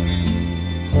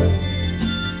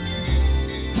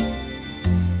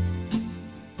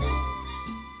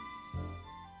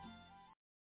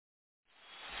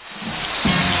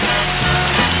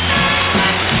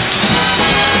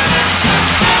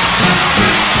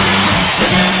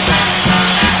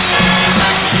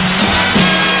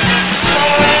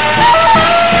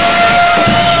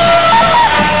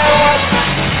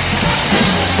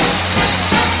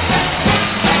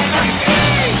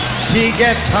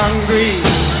 Gets hungry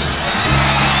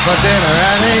for dinner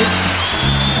at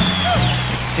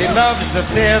 8. She loves the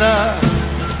theater,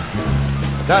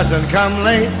 doesn't come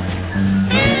late.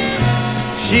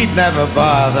 She'd never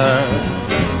bother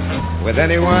with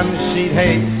anyone she'd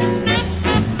hate.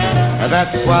 And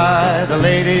that's why the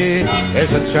lady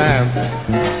is a tramp.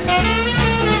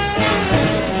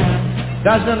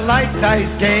 Doesn't like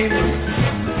dice games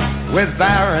with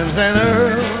barons and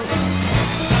earls.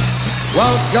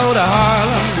 Won't go to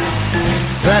Harlem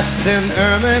dressed in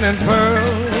ermine and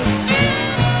pearls.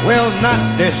 will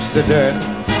not dish the dirt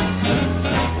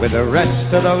with the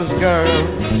rest of those girls.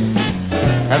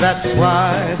 And that's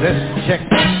why this chick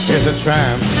is a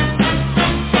tramp.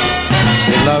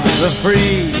 She loves the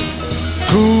free,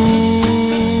 cool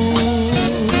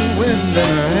wind in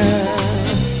her hair,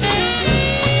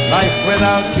 life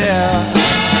without care.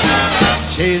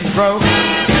 She's broke,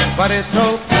 but it's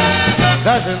hope.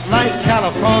 Doesn't like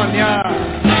California.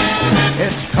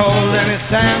 It's cold and it's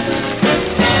damp.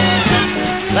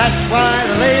 That's why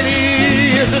the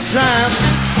lady is a tramp.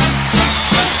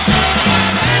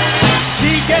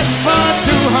 She gets far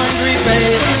too hungry,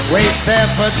 babe. Waits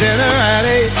there for dinner at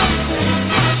 8.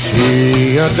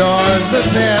 She adores the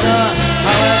theater,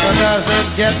 however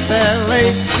doesn't get there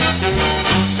late.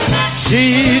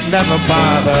 She'd never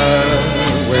bother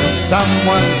with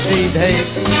someone she'd hate.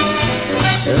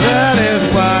 That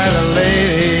is why the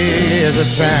lady is a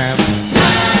tramp.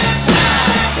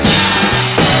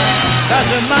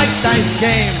 Doesn't like dice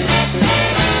games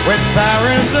with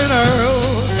barons and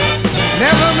earls.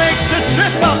 Never makes a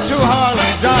trip up to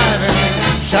Harlem driving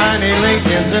shiny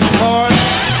Lincolns and Fords.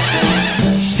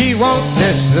 She won't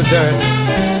dish the dirt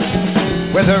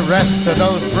with the rest of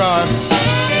those broads.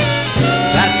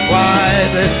 That's why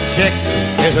this chick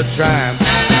is a tramp.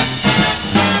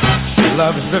 She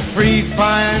loves the free,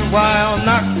 fine, wild,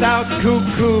 knocked out,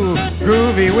 cuckoo,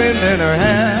 groovy wind in her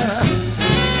hair,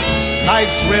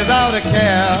 nights without a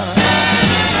care.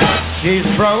 She's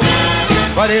broke,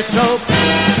 but it's hope.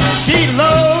 She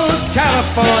loves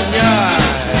California.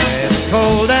 It's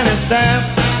cold and it's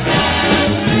damp.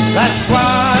 That's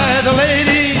why the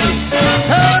lady,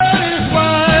 that is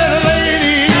why the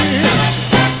lady,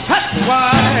 that's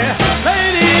why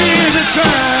lady is a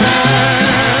tramp.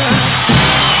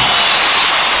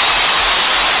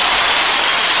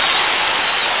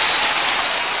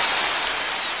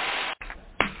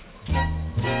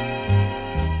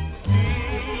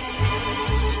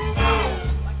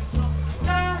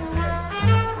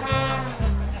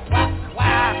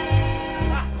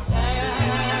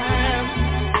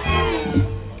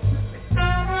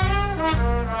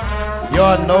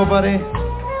 You're nobody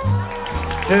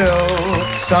till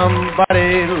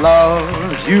somebody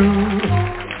loves you.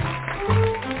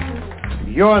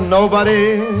 You're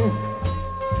nobody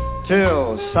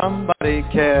till somebody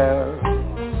cares.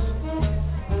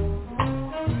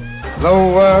 The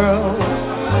world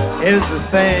is the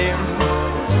same,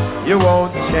 you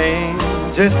won't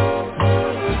change it.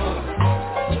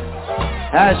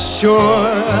 As sure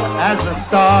as the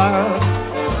stars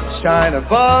shine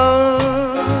above,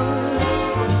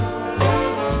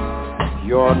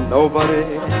 you're nobody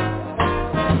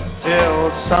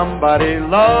till somebody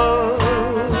loves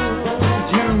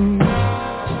you.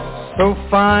 So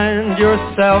find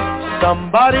yourself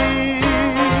somebody.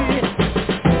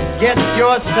 Get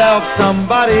yourself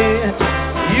somebody.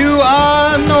 You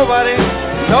are nobody,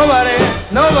 nobody,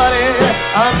 nobody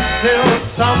until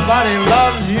somebody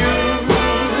loves you.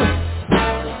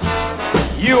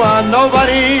 You are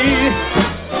nobody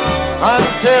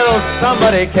until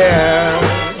somebody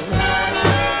cares.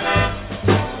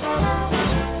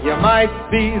 You might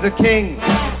be the king,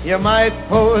 you might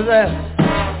possess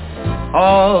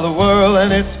all the world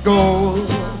and its gold,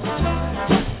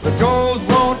 but gold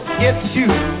won't get you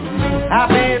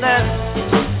happiness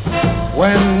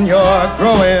when you're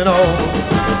growing old.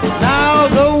 Now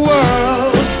the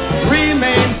world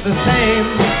remains the same,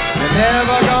 you're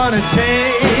never gonna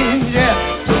change it,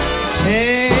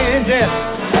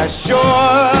 as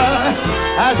sure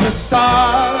as the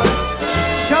stars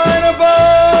shine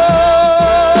above.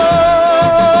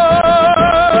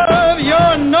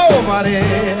 You're nobody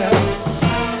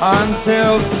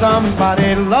until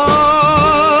somebody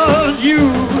loves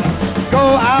you.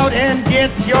 Go out and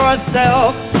get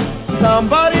yourself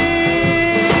somebody,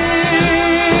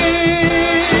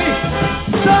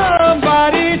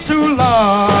 somebody to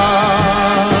love.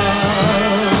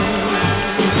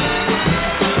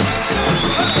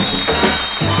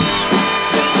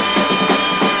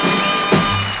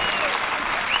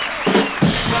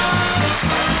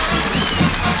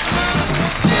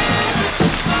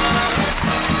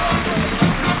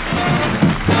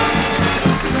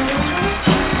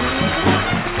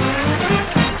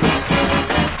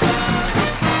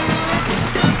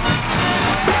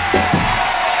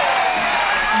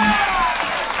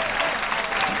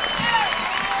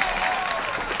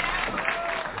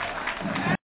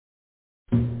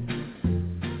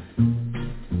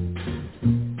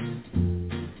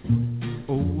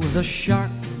 The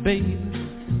shark, babe,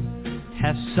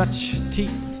 has such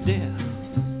teeth, dear,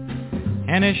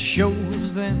 and it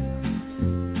shows them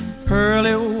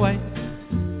pearly white.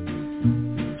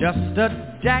 Just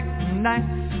a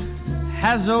jackknife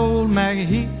has old Maggie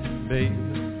Heath, babe,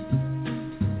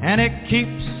 and it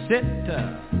keeps it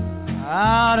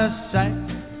out of sight.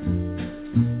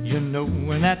 You know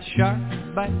when that shark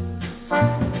bites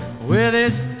with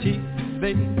his teeth,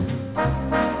 babe,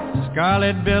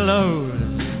 scarlet billows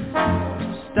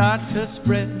start to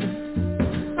spread.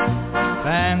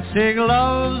 Fancy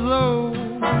gloves, though,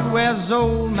 wears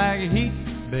old Maggie Heath,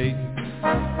 babe,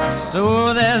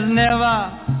 so there's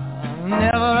never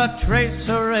a trace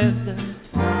of red.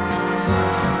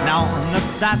 Now on the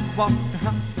sidewalk,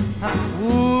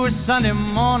 ooh, Sunday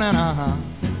morning,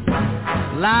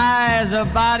 lies a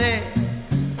body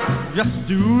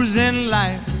just oozing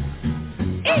life.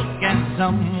 And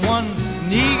someone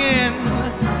sneaking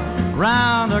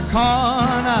round the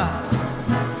corner.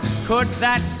 Could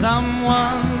that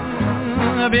someone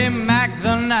be Mac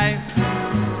the Knife?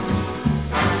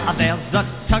 There's a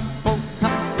tugboat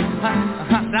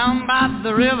down by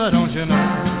the river, don't you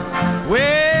know,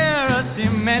 where a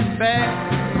cement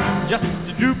bag just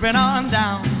drooping on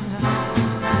down.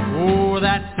 Oh,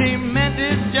 that cement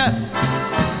is just,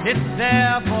 it's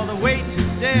there for the weight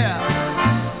to stare.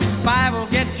 5 will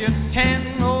get you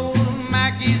 10 old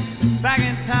Mackies back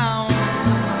in town.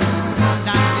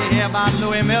 Now you hear about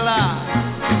Louis Miller,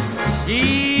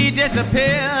 he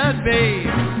disappeared, babe,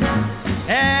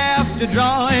 after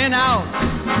drawing out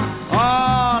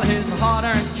all his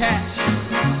hard-earned cash.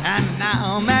 And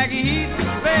now Maggie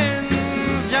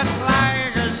spins just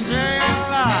like a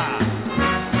sailor.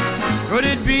 Could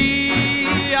it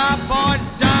be our boy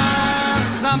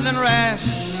done something rash?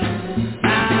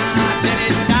 Did he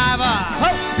diver? Ho,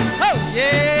 ho,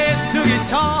 yes, to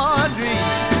guitar dream.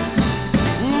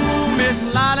 Ooh, Miss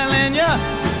Lottie Lenya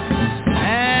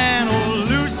and old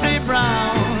Lucy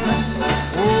Brown.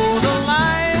 Oh, the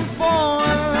line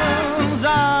forms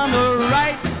on the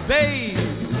right, babe.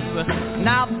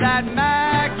 Now that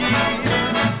Maggie's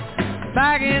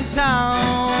back in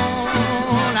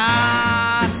town,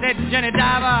 I said, Jenny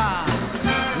Diver,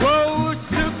 whoa,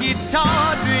 to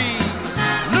guitar dream.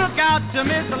 Look out to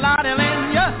Miss Lottie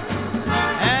Lenya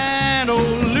and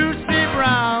old Lucy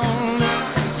Brown.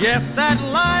 Yes, that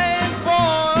line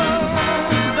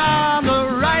forms on the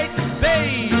right,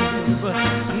 babe.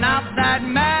 Now that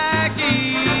Maggie's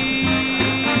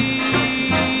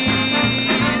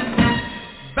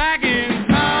back in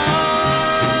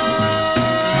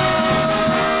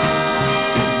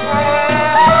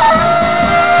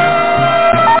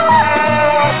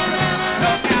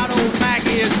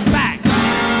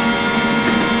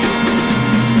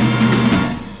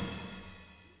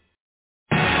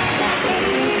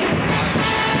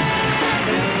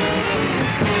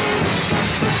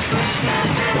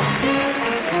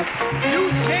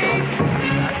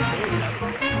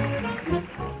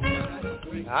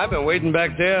I've been waiting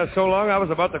back there so long I was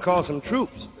about to call some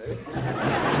troops.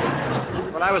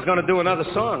 But I was going to do another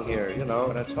song here, you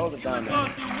know. Let's hold it down there. Going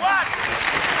to do what?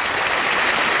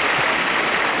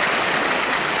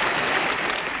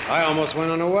 I almost went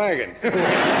on a wagon.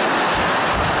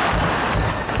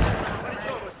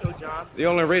 The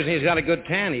only reason he's got a good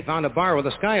tan, he found a bar with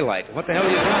a skylight. What the hell are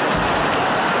you doing?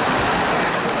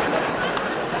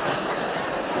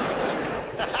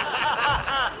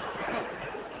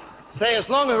 Say, as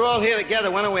long as we're all here together,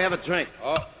 why don't we have a drink?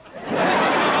 Oh.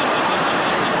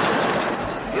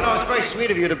 You know, it's very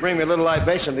sweet of you to bring me a little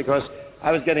libation because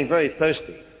I was getting very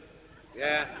thirsty.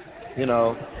 Yeah. You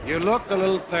know. You look a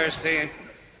little thirsty,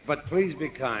 but please be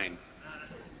kind.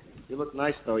 You look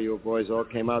nice, though. You boys all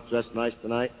came out dressed nice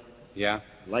tonight. Yeah?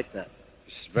 Like that.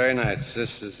 It's very nice. This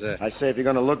is, I say, if you're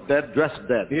going to look dead, dress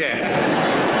dead. Yeah.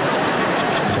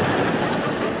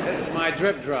 This is my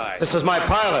drip dry. This is my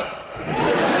pilot.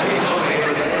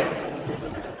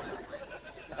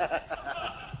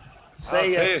 I'll tell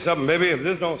you something, baby. If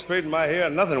this don't straighten my hair,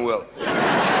 nothing will.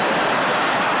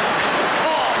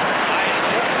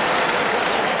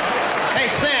 Hey,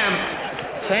 Sam.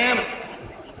 Sam,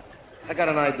 I got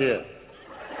an idea.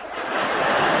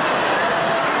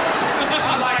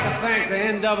 I'd like to thank the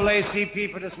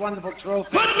NAACP for this wonderful trophy.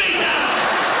 Put me down!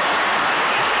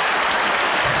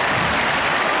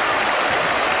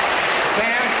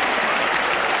 Sam?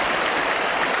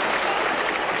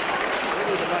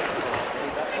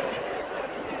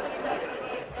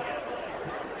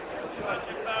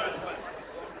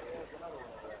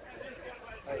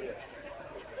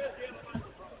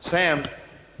 Sam.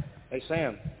 Hey,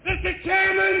 Sam. Mr.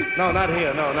 Chairman! No, not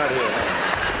here. No, not here.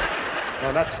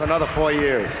 No, that's for another 4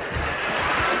 years.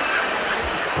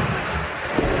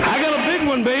 I got a big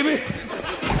one, baby.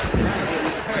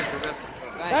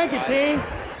 Thank you, team.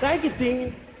 Thank you,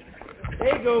 team.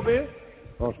 There you go, Bill.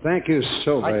 Well, thank you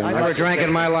so very much. I never drank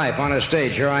in my life on a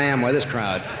stage. Here I am with this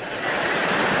crowd.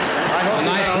 I hope a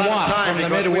nice you got a lot of walk time from the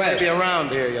because we may Midwest. be around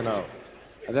here, you know.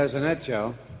 There's an it,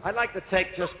 Joe. I'd like to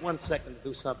take just 1 second to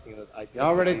do something that I think You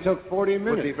already took 40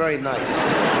 minutes. would be very nice.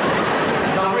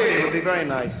 No, really, it would be very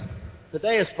nice.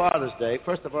 Today is Father's Day.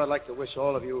 First of all, I'd like to wish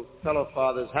all of you fellow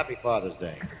fathers happy Father's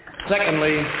Day.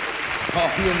 Secondly,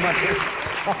 all you mothers,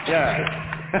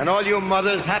 and all you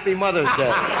mothers, happy Mother's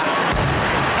Day.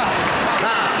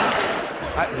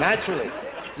 Naturally.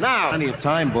 Now, plenty of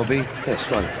time, Booby. Yes,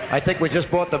 fun. I think we just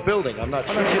bought the building. I'm not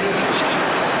sure.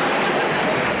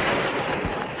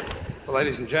 Well,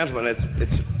 ladies and gentlemen,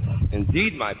 it's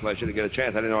indeed my pleasure to get a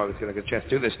chance. I didn't know I was going to get a chance to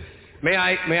do this. May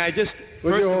I just...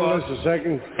 Would first you of all, hold this a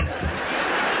second?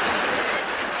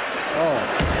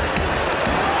 Oh.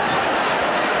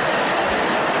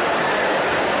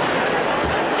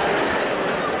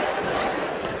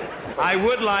 I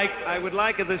would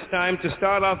like at this time to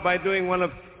start off by doing one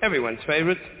of everyone's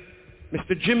favorites,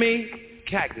 Mr. Jimmy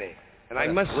Cagney. And I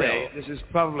must say, this is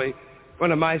probably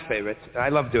one of my favorites. I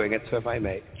love doing it, so if I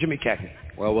may. Jimmy Cagney.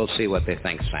 Well, we'll see what they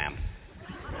think, Sam.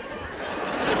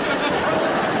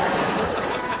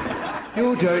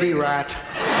 You dirty rat.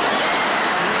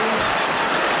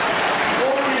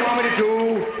 All you want me to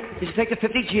do is take the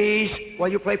 50 G's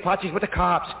while you play potties with the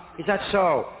cops. Is that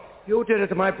so? You did it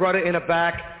to my brother in the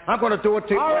back. I'm going to do it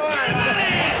to you. All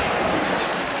right.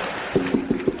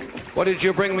 What did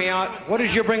you bring me out? What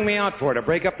did you bring me out for? To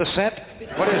break up the set?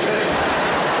 What is it?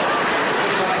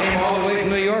 I came all the way from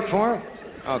New York for?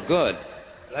 Oh, good.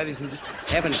 Ladies and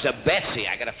Heavens to Betsy,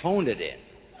 I got to phone it in.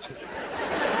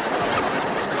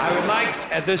 I would like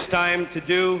at this time to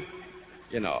do,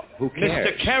 who cares?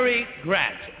 Mr. Cary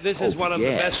Grant. This is one of the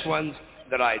yes. best ones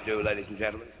that I do, ladies and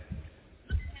gentlemen.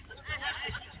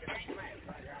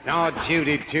 No,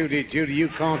 Judy, you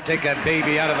can't take a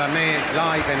baby out of a man's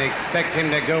life and expect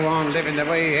him to go on living the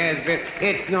way he has been.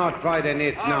 It's not right and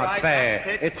it's not fair.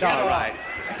 It's all right.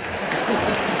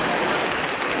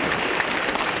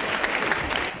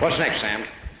 What's next, Sam?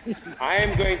 I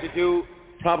am going to do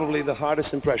probably the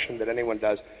hardest impression that anyone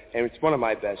does, and it's one of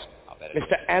my best.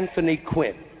 Mr. Anthony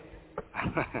Quinn.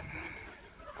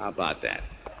 How about that?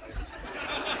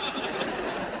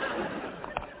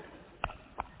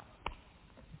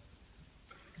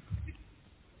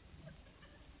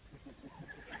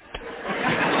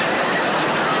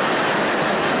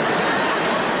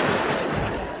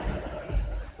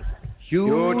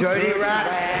 You dirty rat.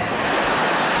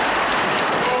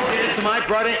 You did it to my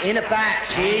brother in the back,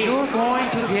 see? You're going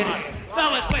to get it.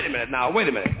 Fellas, wait a minute now. Wait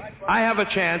a minute. I have a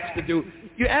chance to do...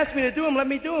 You asked me to do them. Let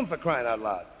me do them, for crying out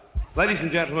loud. Ladies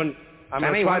and gentlemen, I'm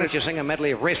going to why don't you sing a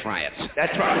medley of race riots?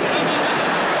 That's right.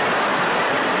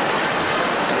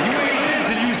 You ain't in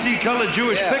till you see colored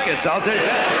Jewish pickets, I'll tell you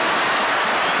that.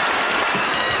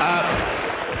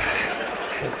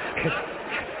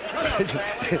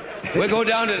 We'll go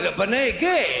down to the B'nai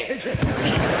Gay.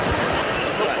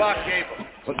 Clark Gable.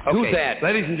 Who's that?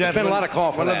 Ladies and gentlemen, there's been a lot of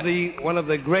call for that. One of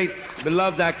the great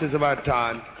beloved actors of our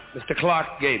time, Mr.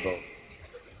 Clark Gable.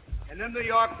 And in New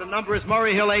York, the number is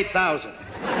Murray Hill 8000.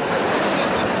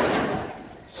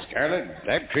 Scarlett,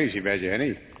 that crazy about you,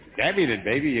 honey. Gabby it,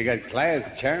 baby. You got class,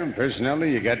 charm,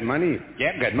 personality. You got money.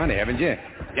 Yeah, got money, haven't you?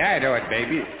 Yeah, I know it,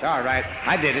 baby. It's all right.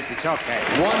 I did it. It's okay.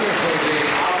 Wonderful, Dave.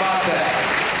 How about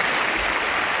that?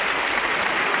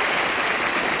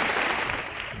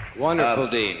 Wonderful,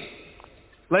 Dean.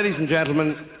 Ladies and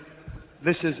gentlemen,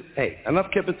 this is... Hey, enough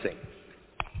kibitzing.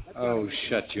 Oh,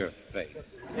 shut your face.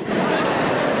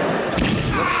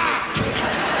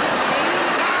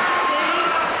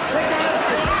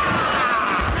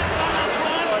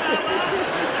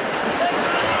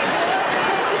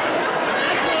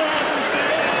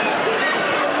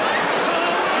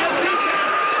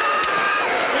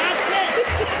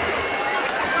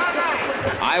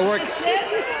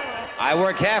 I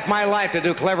worked half my life to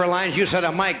do clever lines. You set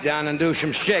a mic down and do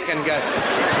some shtick and get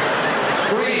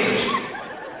screams.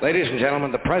 Ladies and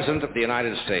gentlemen, the President of the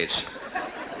United States.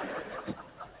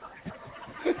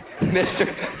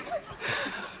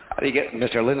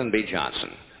 Mr. Lyndon B.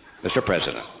 Johnson. Mr.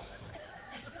 President.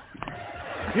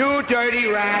 You dirty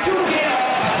rat. You get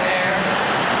off there.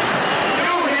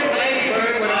 You hit Lady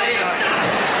Bird when I...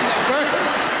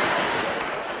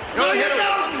 No, you don't.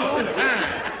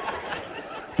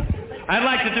 I'd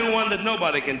like to do one that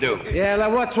nobody can do. Yeah, now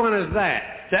what one is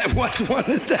that? What one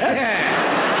is that?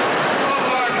 Yeah.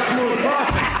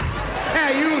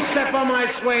 Hey, you step on my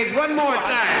suede one more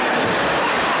time.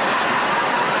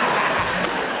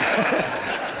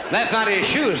 That's not his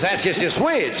shoes, that's just his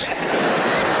suede.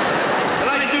 I'd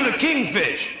like to do the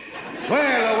kingfish.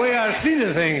 Well, we are see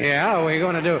the thing here. How are we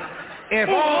going to do? If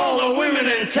all the women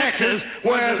in Texas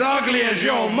were as ugly as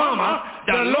your mama,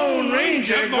 the Lone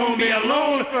Ranger gonna be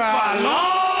alone for a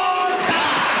long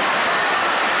time.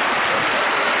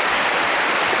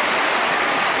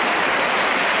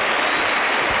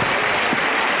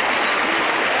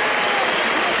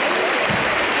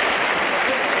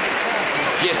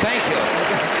 Yeah, thank you.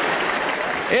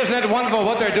 Isn't it wonderful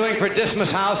what they're doing for Dismas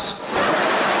House?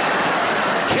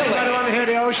 Anybody want to hear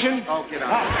the ocean? Oh, get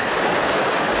out.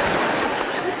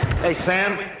 Hey,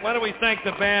 Sam. Why don't we thank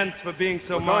the bands for being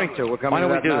so We're going to. We're coming Why don't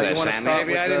to we do that that, now. Sam?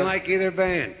 Maybe I didn't like either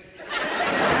band.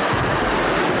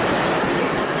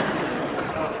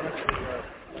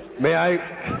 May I?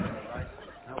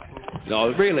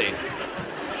 No, really.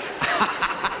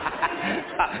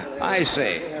 I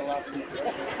see.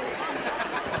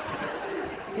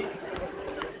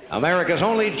 America's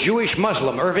only Jewish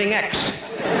Muslim, Irving X.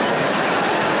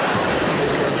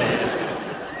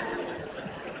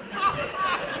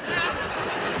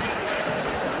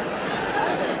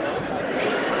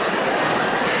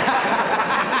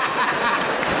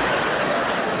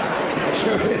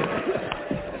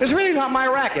 It's really not my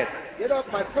racket. Get off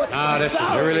my foot. Now, listen,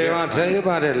 I really want to tell you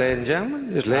about it, ladies and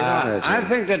gentlemen. Just lay it on it. I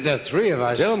think that the three of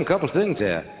us... Tell them a couple things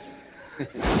here.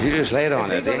 You just lay it on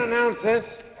it, Is he going to announce this?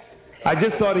 I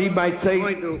just thought he might say...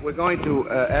 We're going to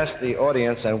ask the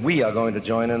audience, and we are going to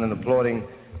join in applauding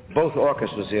both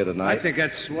orchestras here tonight. I think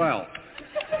that's swell.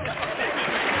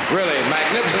 Really,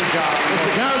 magnificent job.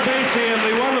 Mr. Count Basie and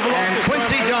the wonderful... And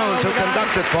Quincy Jones, who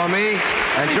conducted for me,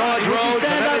 and George Rhodes...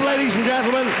 Stand up, ladies and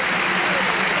gentlemen.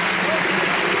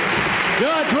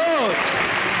 George Rhodes.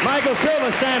 Michael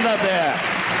Silver, stand up there.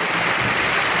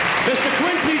 Mr.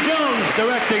 Quincy Jones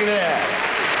directing there.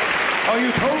 Oh,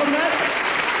 you told him that?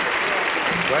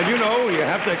 Well, you know, you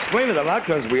have to explain it a lot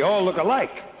because we all look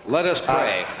alike. Let us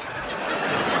pray.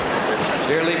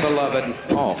 Dearly beloved...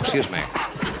 Oh, excuse me.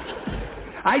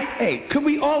 Hey, could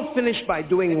we all finish by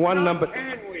doing one number?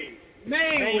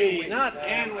 May we, not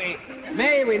can we.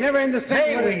 May we, never in the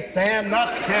same May we, Sam,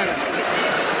 not can we.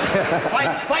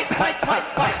 Fight.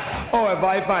 Oh, if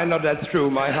I find out that's true,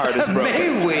 my heart is broken.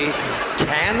 May we?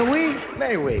 Can we?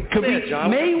 May we? Could we, John?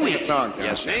 May we?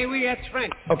 Yes, sir. May we, that's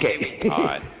French. Okay. All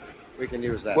right. We can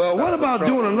use that. Well, what about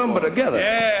doing a number together?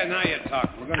 Yeah, now you're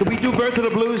talking. Could we do Birth of the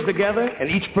Blues together, and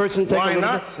each person take a little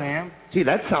not, bit? Sam? Gee,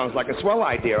 that sounds like a swell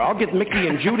idea. I'll get Mickey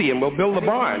and Judy, and we'll build a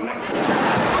barn.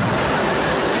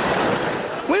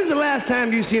 When's the last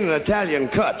time you seen an Italian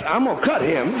cut? I'm gonna cut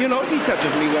him. You know, if he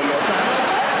touches me one more time,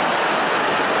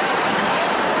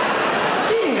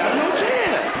 he ain't got no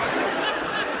chance.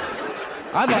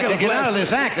 I'd like to get out of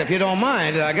this act, if you don't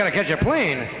mind. I gotta catch a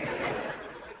plane.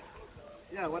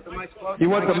 Yeah, want the mic closer? You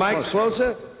want the mic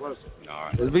closer? Closer. All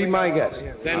right. It'll be my guess.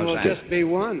 Then we'll just be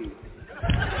one.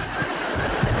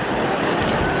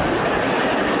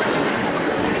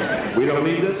 We don't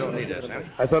need this? Don't need this, huh?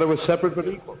 I thought it was separate but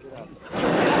equal. I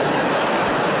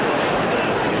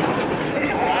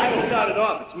will start it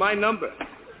off. It's my number.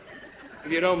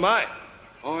 If you don't mind.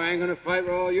 Oh, I ain't gonna fight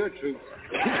with all your troops.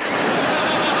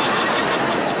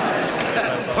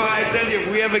 Oh, I tell you, if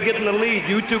we ever get in the lead,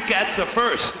 you two cats are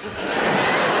first.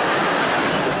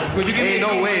 Would you give me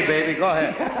no way, baby. Go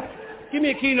ahead. Give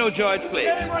me a keynote, George, please.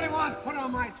 Anybody wants, put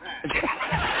on my track.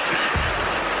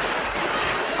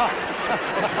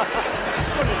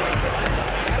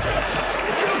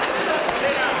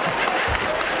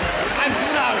 I'm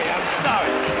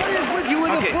sorry. What is with you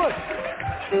in the foot?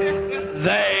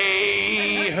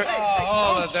 They heard...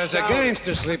 Oh, there's a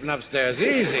gangster sleeping upstairs.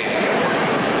 Easy.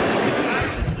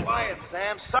 Quiet,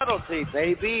 Sam. Subtlety,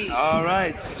 baby. All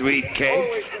right, sweet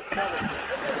cake.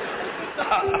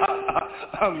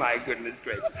 Oh, my goodness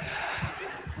gracious.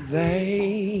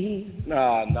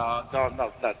 No.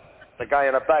 The guy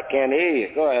in the back can't hear you.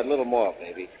 Go ahead, a little more,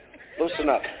 baby. Loosen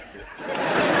up.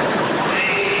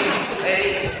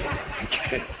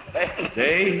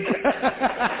 They...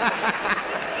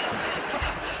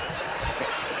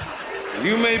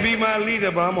 You may be my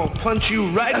leader, but I'm going to punch you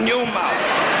right in your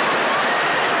mouth.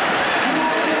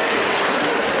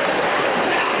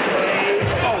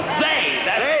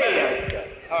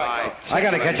 I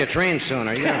gotta catch a train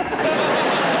sooner,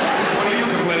 yeah. What are you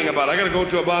complaining about? I gotta go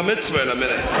to a bar mitzvah in a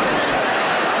minute.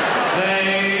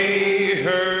 They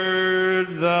heard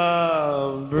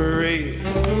the breeze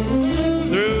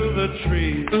through the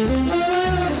trees,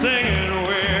 singing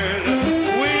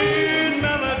weird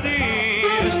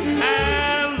melodies,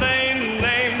 and they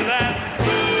named that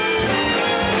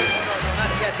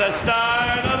the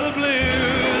start of the blues.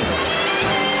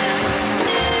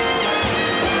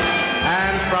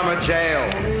 And from a jail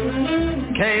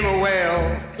came a wail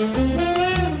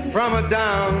from a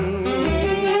down-hearted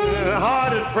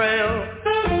frail,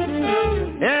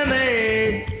 and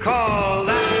they call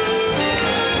that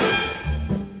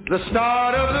the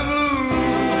start of the moon.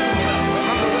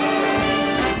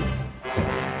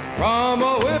 From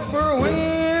a whippoorwill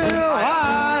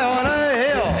high on a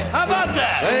hill. How about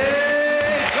that?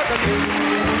 They took a new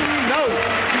note.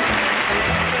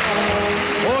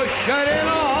 Oh, shut in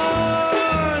a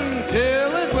horn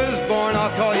till it was born.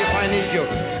 I'll call you if I need you.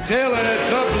 Till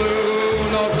it's a blue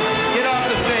note. Get off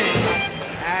the stage.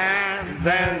 And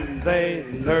then they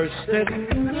nursed it.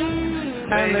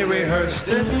 And they rehearsed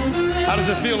it. How does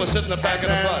it feel to sit in the back of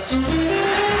the bus? Then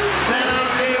I'll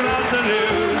give out the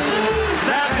news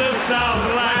that the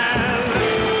Southland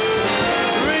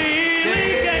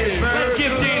really gave birth. Let's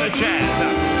give Dean a chance.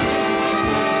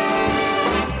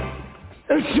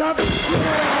 It's up.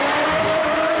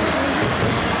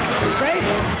 Safe?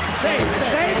 Safe?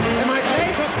 Safe? Am I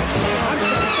safe?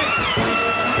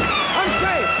 I'm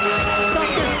safe.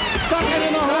 Stuck it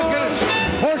in the hole.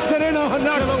 Forced it in a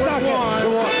not stuck it.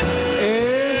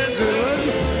 It's good.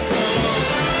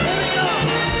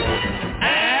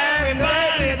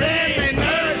 Everybody, they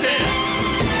nursed it.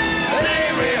 They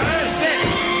rehearsed it.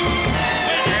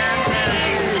 And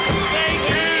they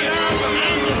came up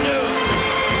and knew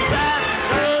that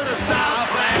to the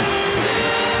Southland.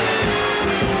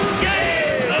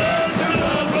 Gave us to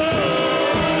the blue.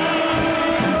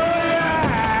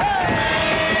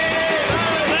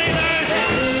 They nursed it,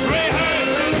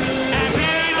 rehearsed it, and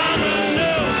everybody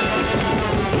knew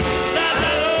that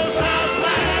to the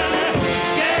Southland.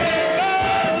 Gave us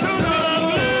to the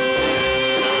blue.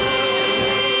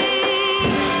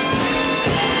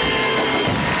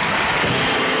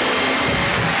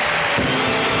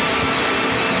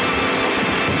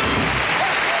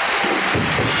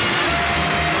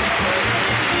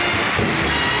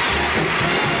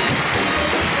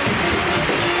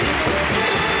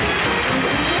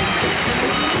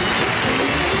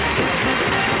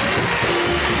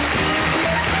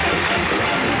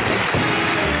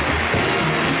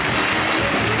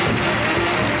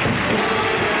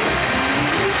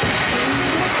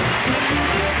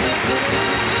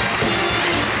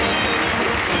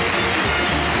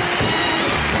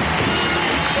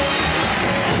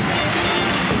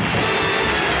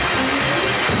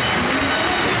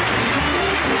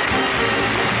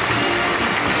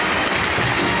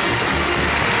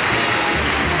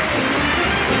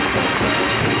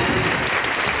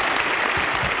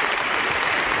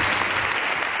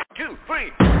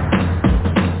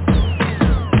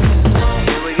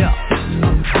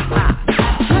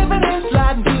 Slipping and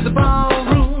sliding through the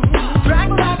ballroom,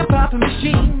 dragging like a popping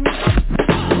machine.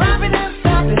 Rapping and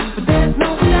stopping, but there's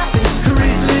no stopping.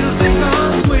 Crazy little thing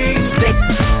on swing.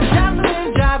 Jumping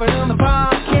and driving on the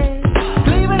parquet,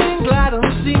 cleaving and gliding on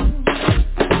the scene.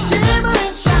 Shimmering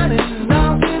and shining,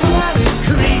 all in the light.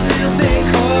 Crazy little thing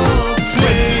called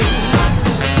swing.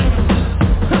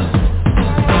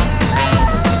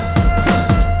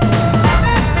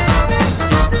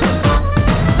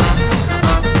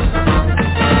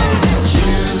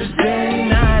 Tuesday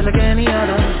night like any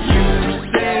other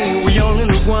Tuesday, we only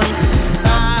live once.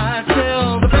 I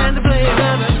tell the band to play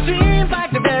another. Seems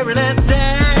like the very last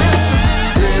dance.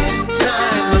 This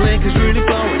time the lake is really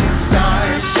flowing.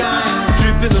 Stars shine,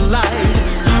 dripping the light.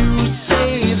 You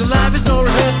say the life is no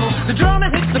rehearsal. The drummer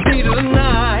hits the beat of the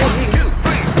night.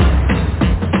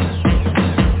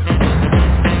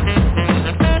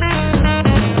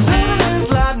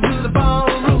 Sliding through the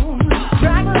ballroom,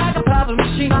 dragging like a popping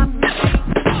machine.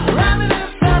 Rapping and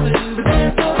stopping, but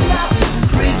there's no stopping.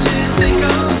 Crazy little thing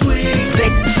on swing.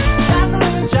 Stopping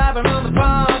and driving on the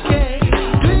parquet,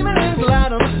 gleaming and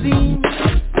gliding on the scene.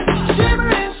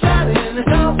 Shimmering and shining,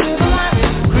 it's all silver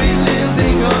lining. Crazy little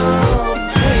thing on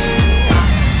swing.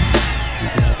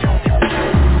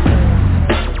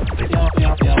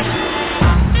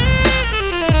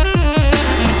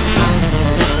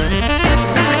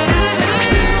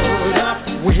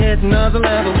 We hit another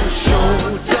level,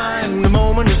 showtime, the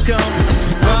moment has come.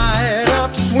 Right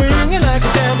up, swinging like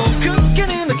a devil, cooking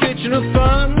in the kitchen of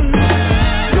fun.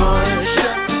 Door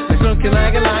shut, it's looking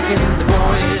like I like it. The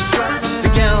boy is trying to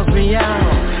count me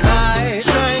out. I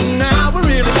shine now, we're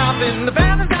really laughing. The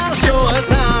band has got to show us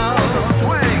how.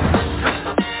 Swing,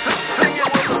 sing it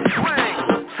with a swing.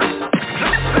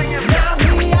 Now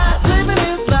we are slipping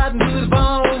and sliding through the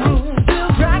ballroom, still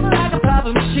dragging like a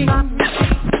popping machine.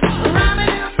 Rapping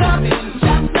and stopping,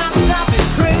 just not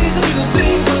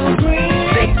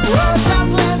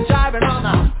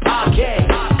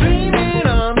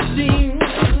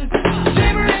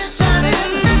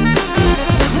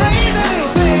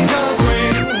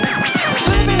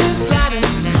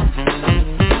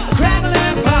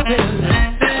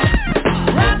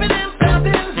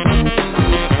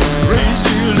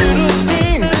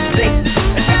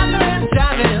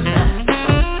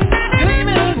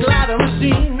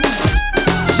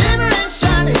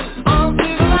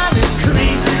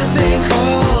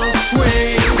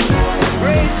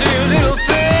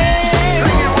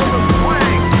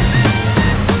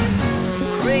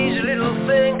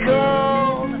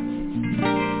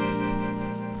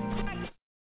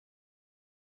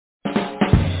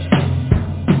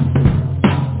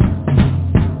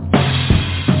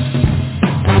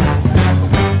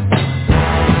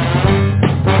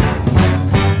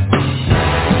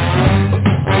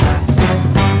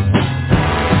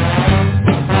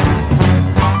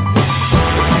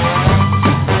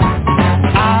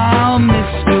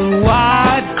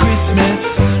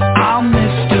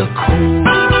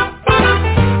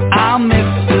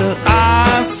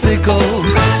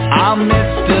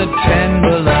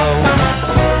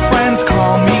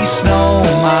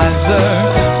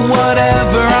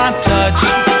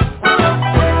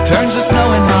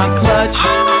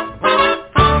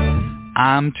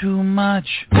I'm too much.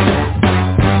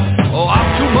 Oh,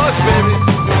 I'm too much, baby.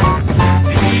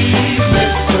 He's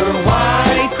Mr.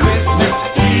 White Christmas.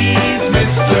 He's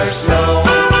Mr. Snow.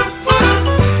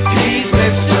 He's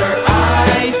Mr.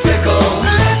 Icicle.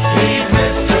 He's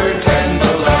Mr.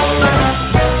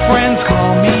 Tenderloin. Friends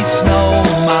call me Snow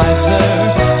Miser.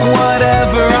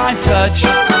 Whatever I touch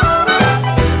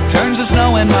turns to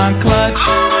snow in my clutch.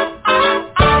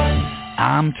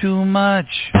 I'm too much.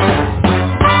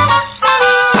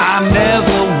 I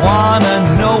never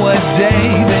wanna know a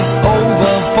day that's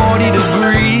over 40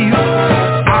 degrees.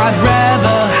 I'd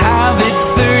rather have it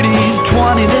 30,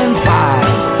 20 than 5.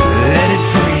 Let it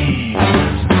freeze.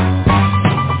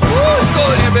 Woo, it's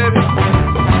cold in here, baby.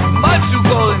 Much too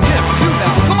cold in here for you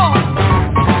now. Come on.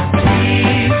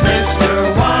 He's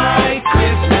Mr. White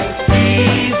Christmas.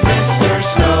 He's Mr.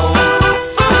 Snow.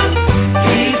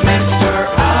 He's Mr.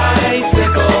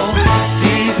 Icicle.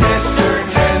 He's Mr.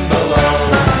 Tenderloin.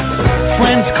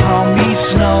 Friends call me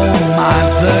Snow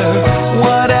Miser.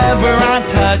 Whatever I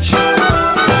touch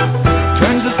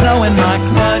turns to snow in my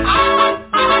clutch.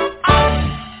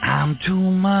 I'm too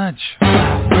much. Ooh,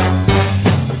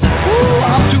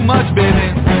 I'm too much,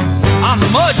 baby.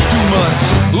 I'm much too much.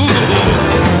 Ooh.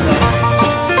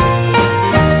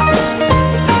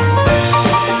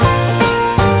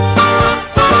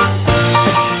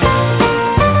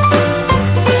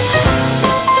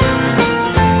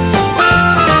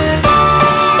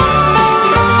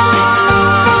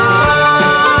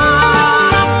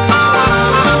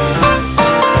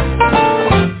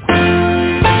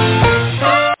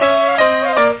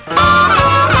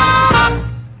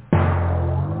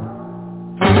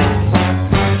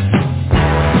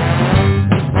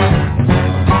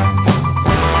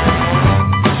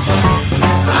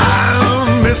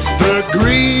 I'm Mr.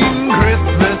 Green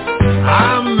Christmas.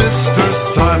 I'm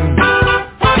Mr. Sun.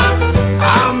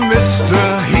 I'm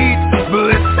Mr. Heat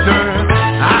Blister.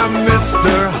 I'm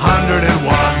Mr.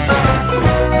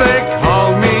 101. They call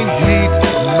me Heat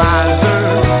Miser.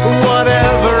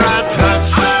 Whatever I touch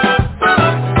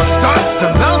starts to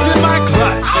melt in my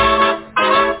clutch.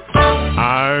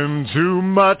 I'm too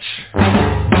much.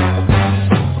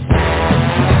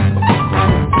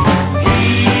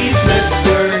 He's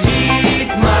Mr. Heat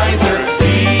Miser.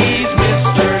 He's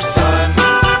Mr. Sun.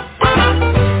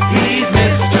 He's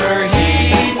Mr.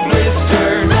 Heat Blister.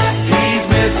 He's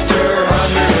Mr.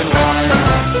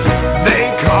 101. They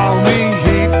call me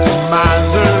Heat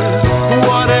Miser.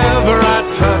 Whatever I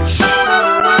touch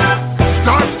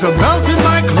starts to melt in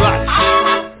my clutch.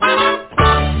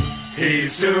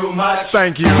 He's too much.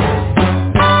 Thank you.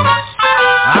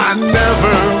 I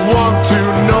never want to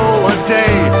know a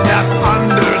day that's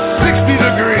under 60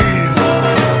 degrees.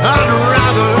 I'd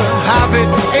rather have it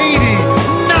 80,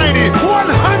 90,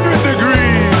 100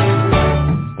 degrees.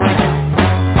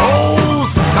 Oh,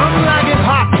 some like it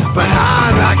hot, but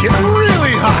I like it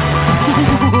really hot.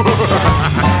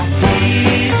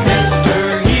 He's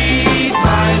Mr. Heat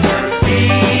Miser.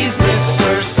 He's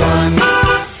Mr. Sun.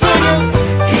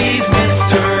 He's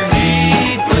Mr.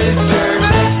 Heat Blister.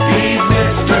 He's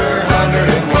Mr.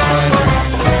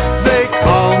 101. They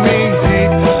call me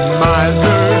Heat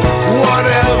Miser.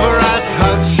 Whatever I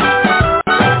touch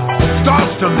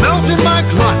starts to melt in my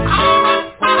clutch.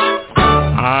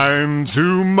 I'm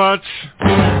too much.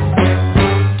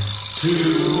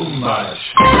 Too much.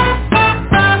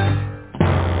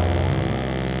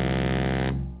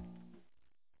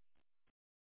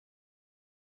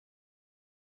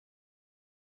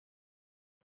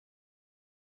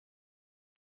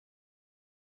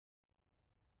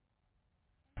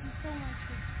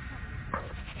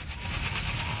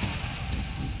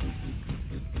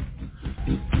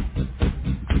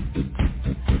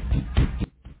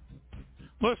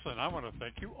 Listen, I want to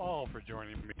thank you all for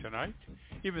joining me tonight,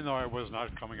 even though I was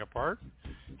not coming apart.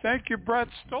 Thank you, Brett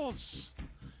Stoltz.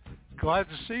 Glad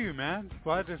to see you, man.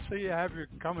 Glad to see you. Have you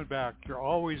coming back. You're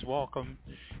always welcome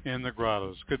in the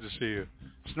grottos. Good to see you.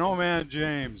 Snowman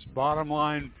James, Bottom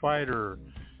Line Fighter,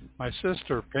 my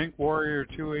sister, Pink Warrior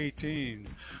 218,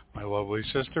 my lovely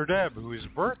sister Deb, whose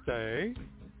birthday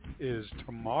is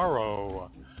tomorrow.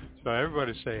 So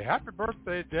everybody say, happy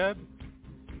birthday, Deb.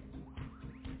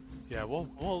 Yeah,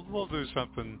 we'll do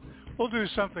something. We'll do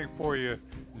something for you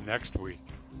next week.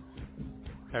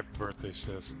 Happy birthday,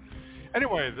 sis.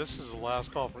 Anyway, this is the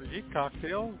last call for Eat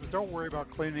Cocktail. Don't worry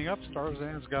about cleaning up.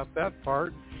 Starzan's got that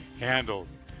part handled.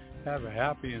 Have a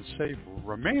happy and safe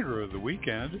remainder of the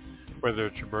weekend, whether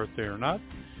it's your birthday or not.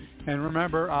 And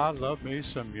remember, I love me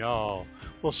some y'all.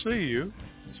 We'll see you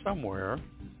somewhere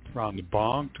around the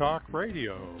Bong Talk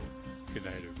Radio. Good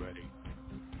night, everybody.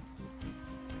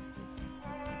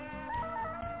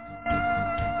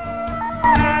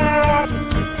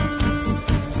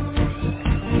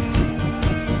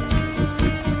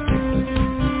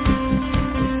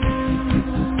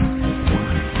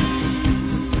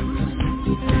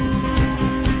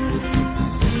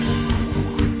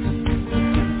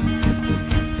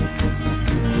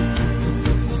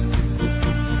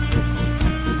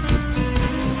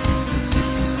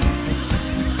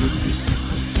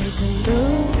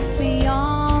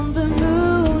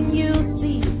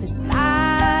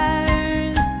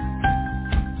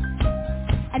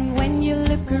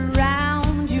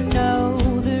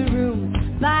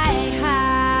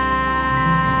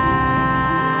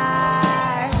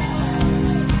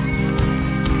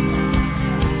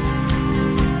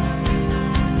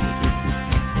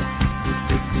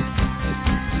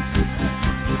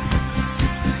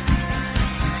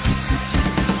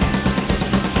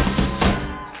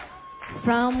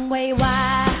 from way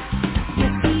wide. You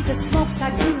see the smoke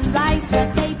like two lights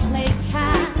where they play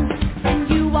cat, and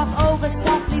you walk over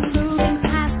softly moving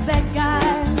past that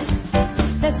guy.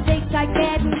 The stakes are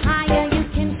getting higher, you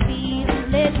can feel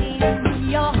it in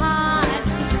your heart.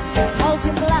 Hold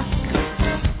your bluff,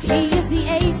 he is the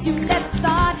ace you never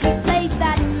thought he played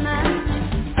that much,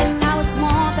 and now it's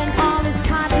more than all his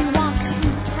cards he wants to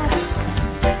touch.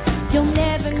 You'll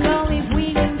never know if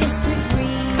we can disagree.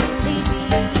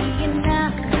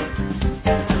 Enough. So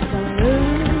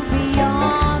move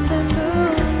beyond the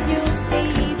moon, you'll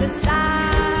see the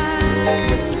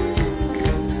stars.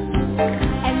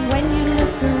 And when you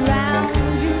look around,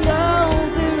 you know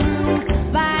the route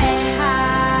by heart.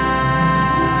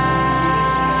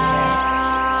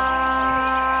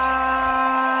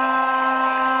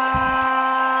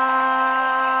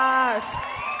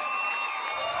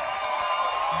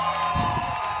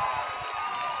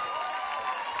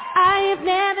 I have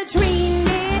never dreamed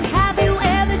it. Have you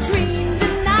ever dreamed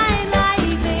a night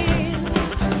like this?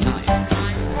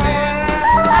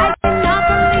 I cannot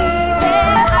believe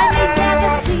it. I may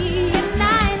never see a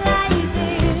night like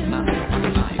this.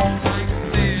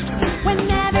 When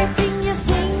everything you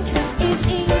think is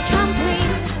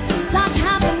incomplete, starts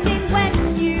happening when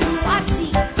you are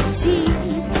deep.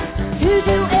 Did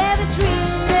you ever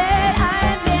dream it? I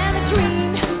have never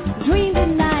dreamed a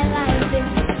night like this.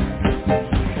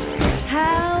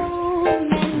 How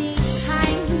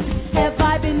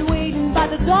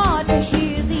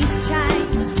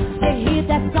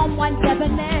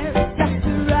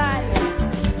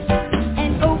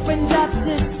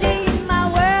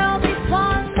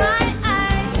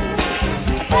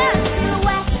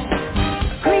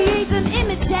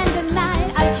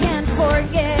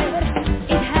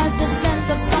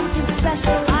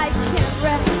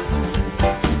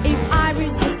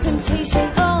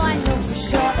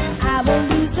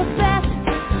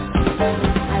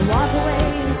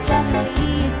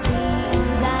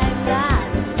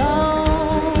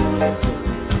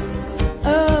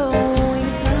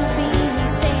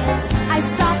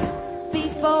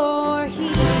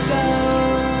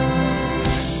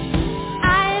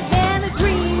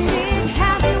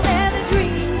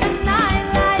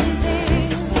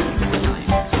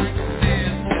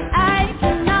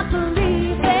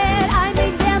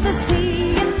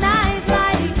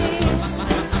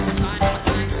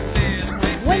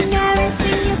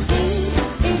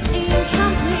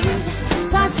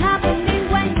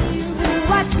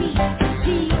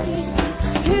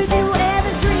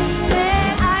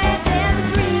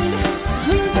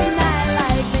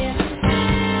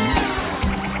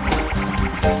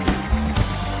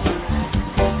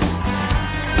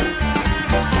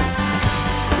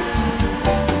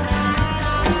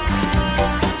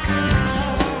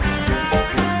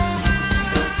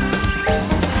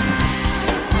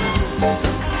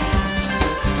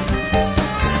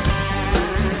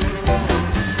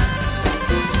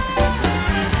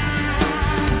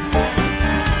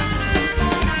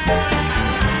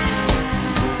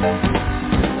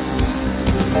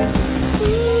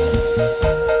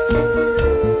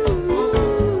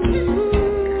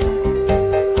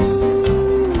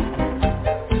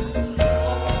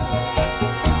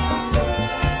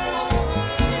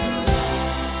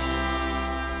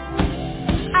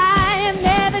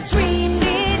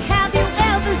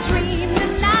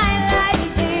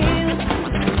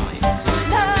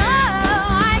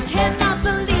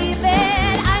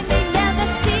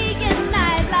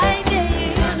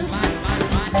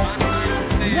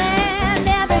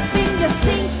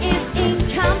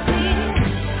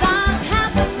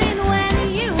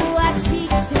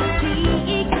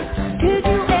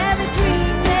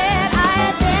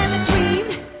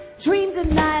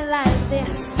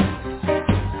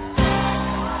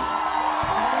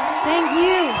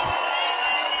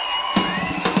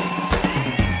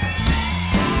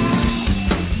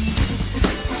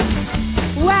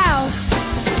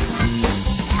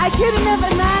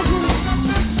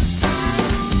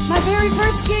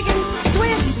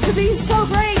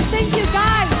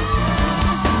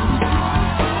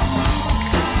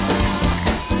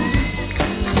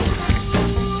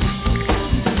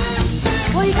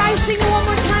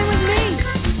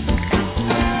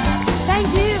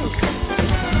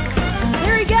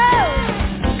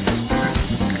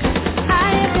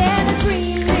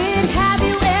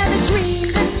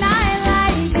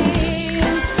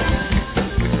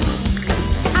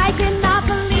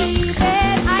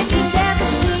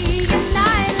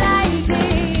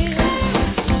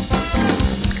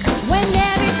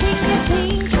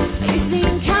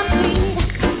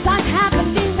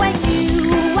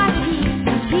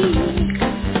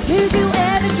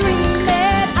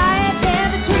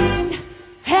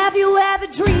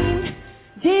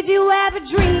Did you ever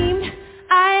dream?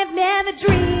 I have never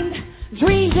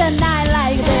dreamed a night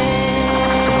like this.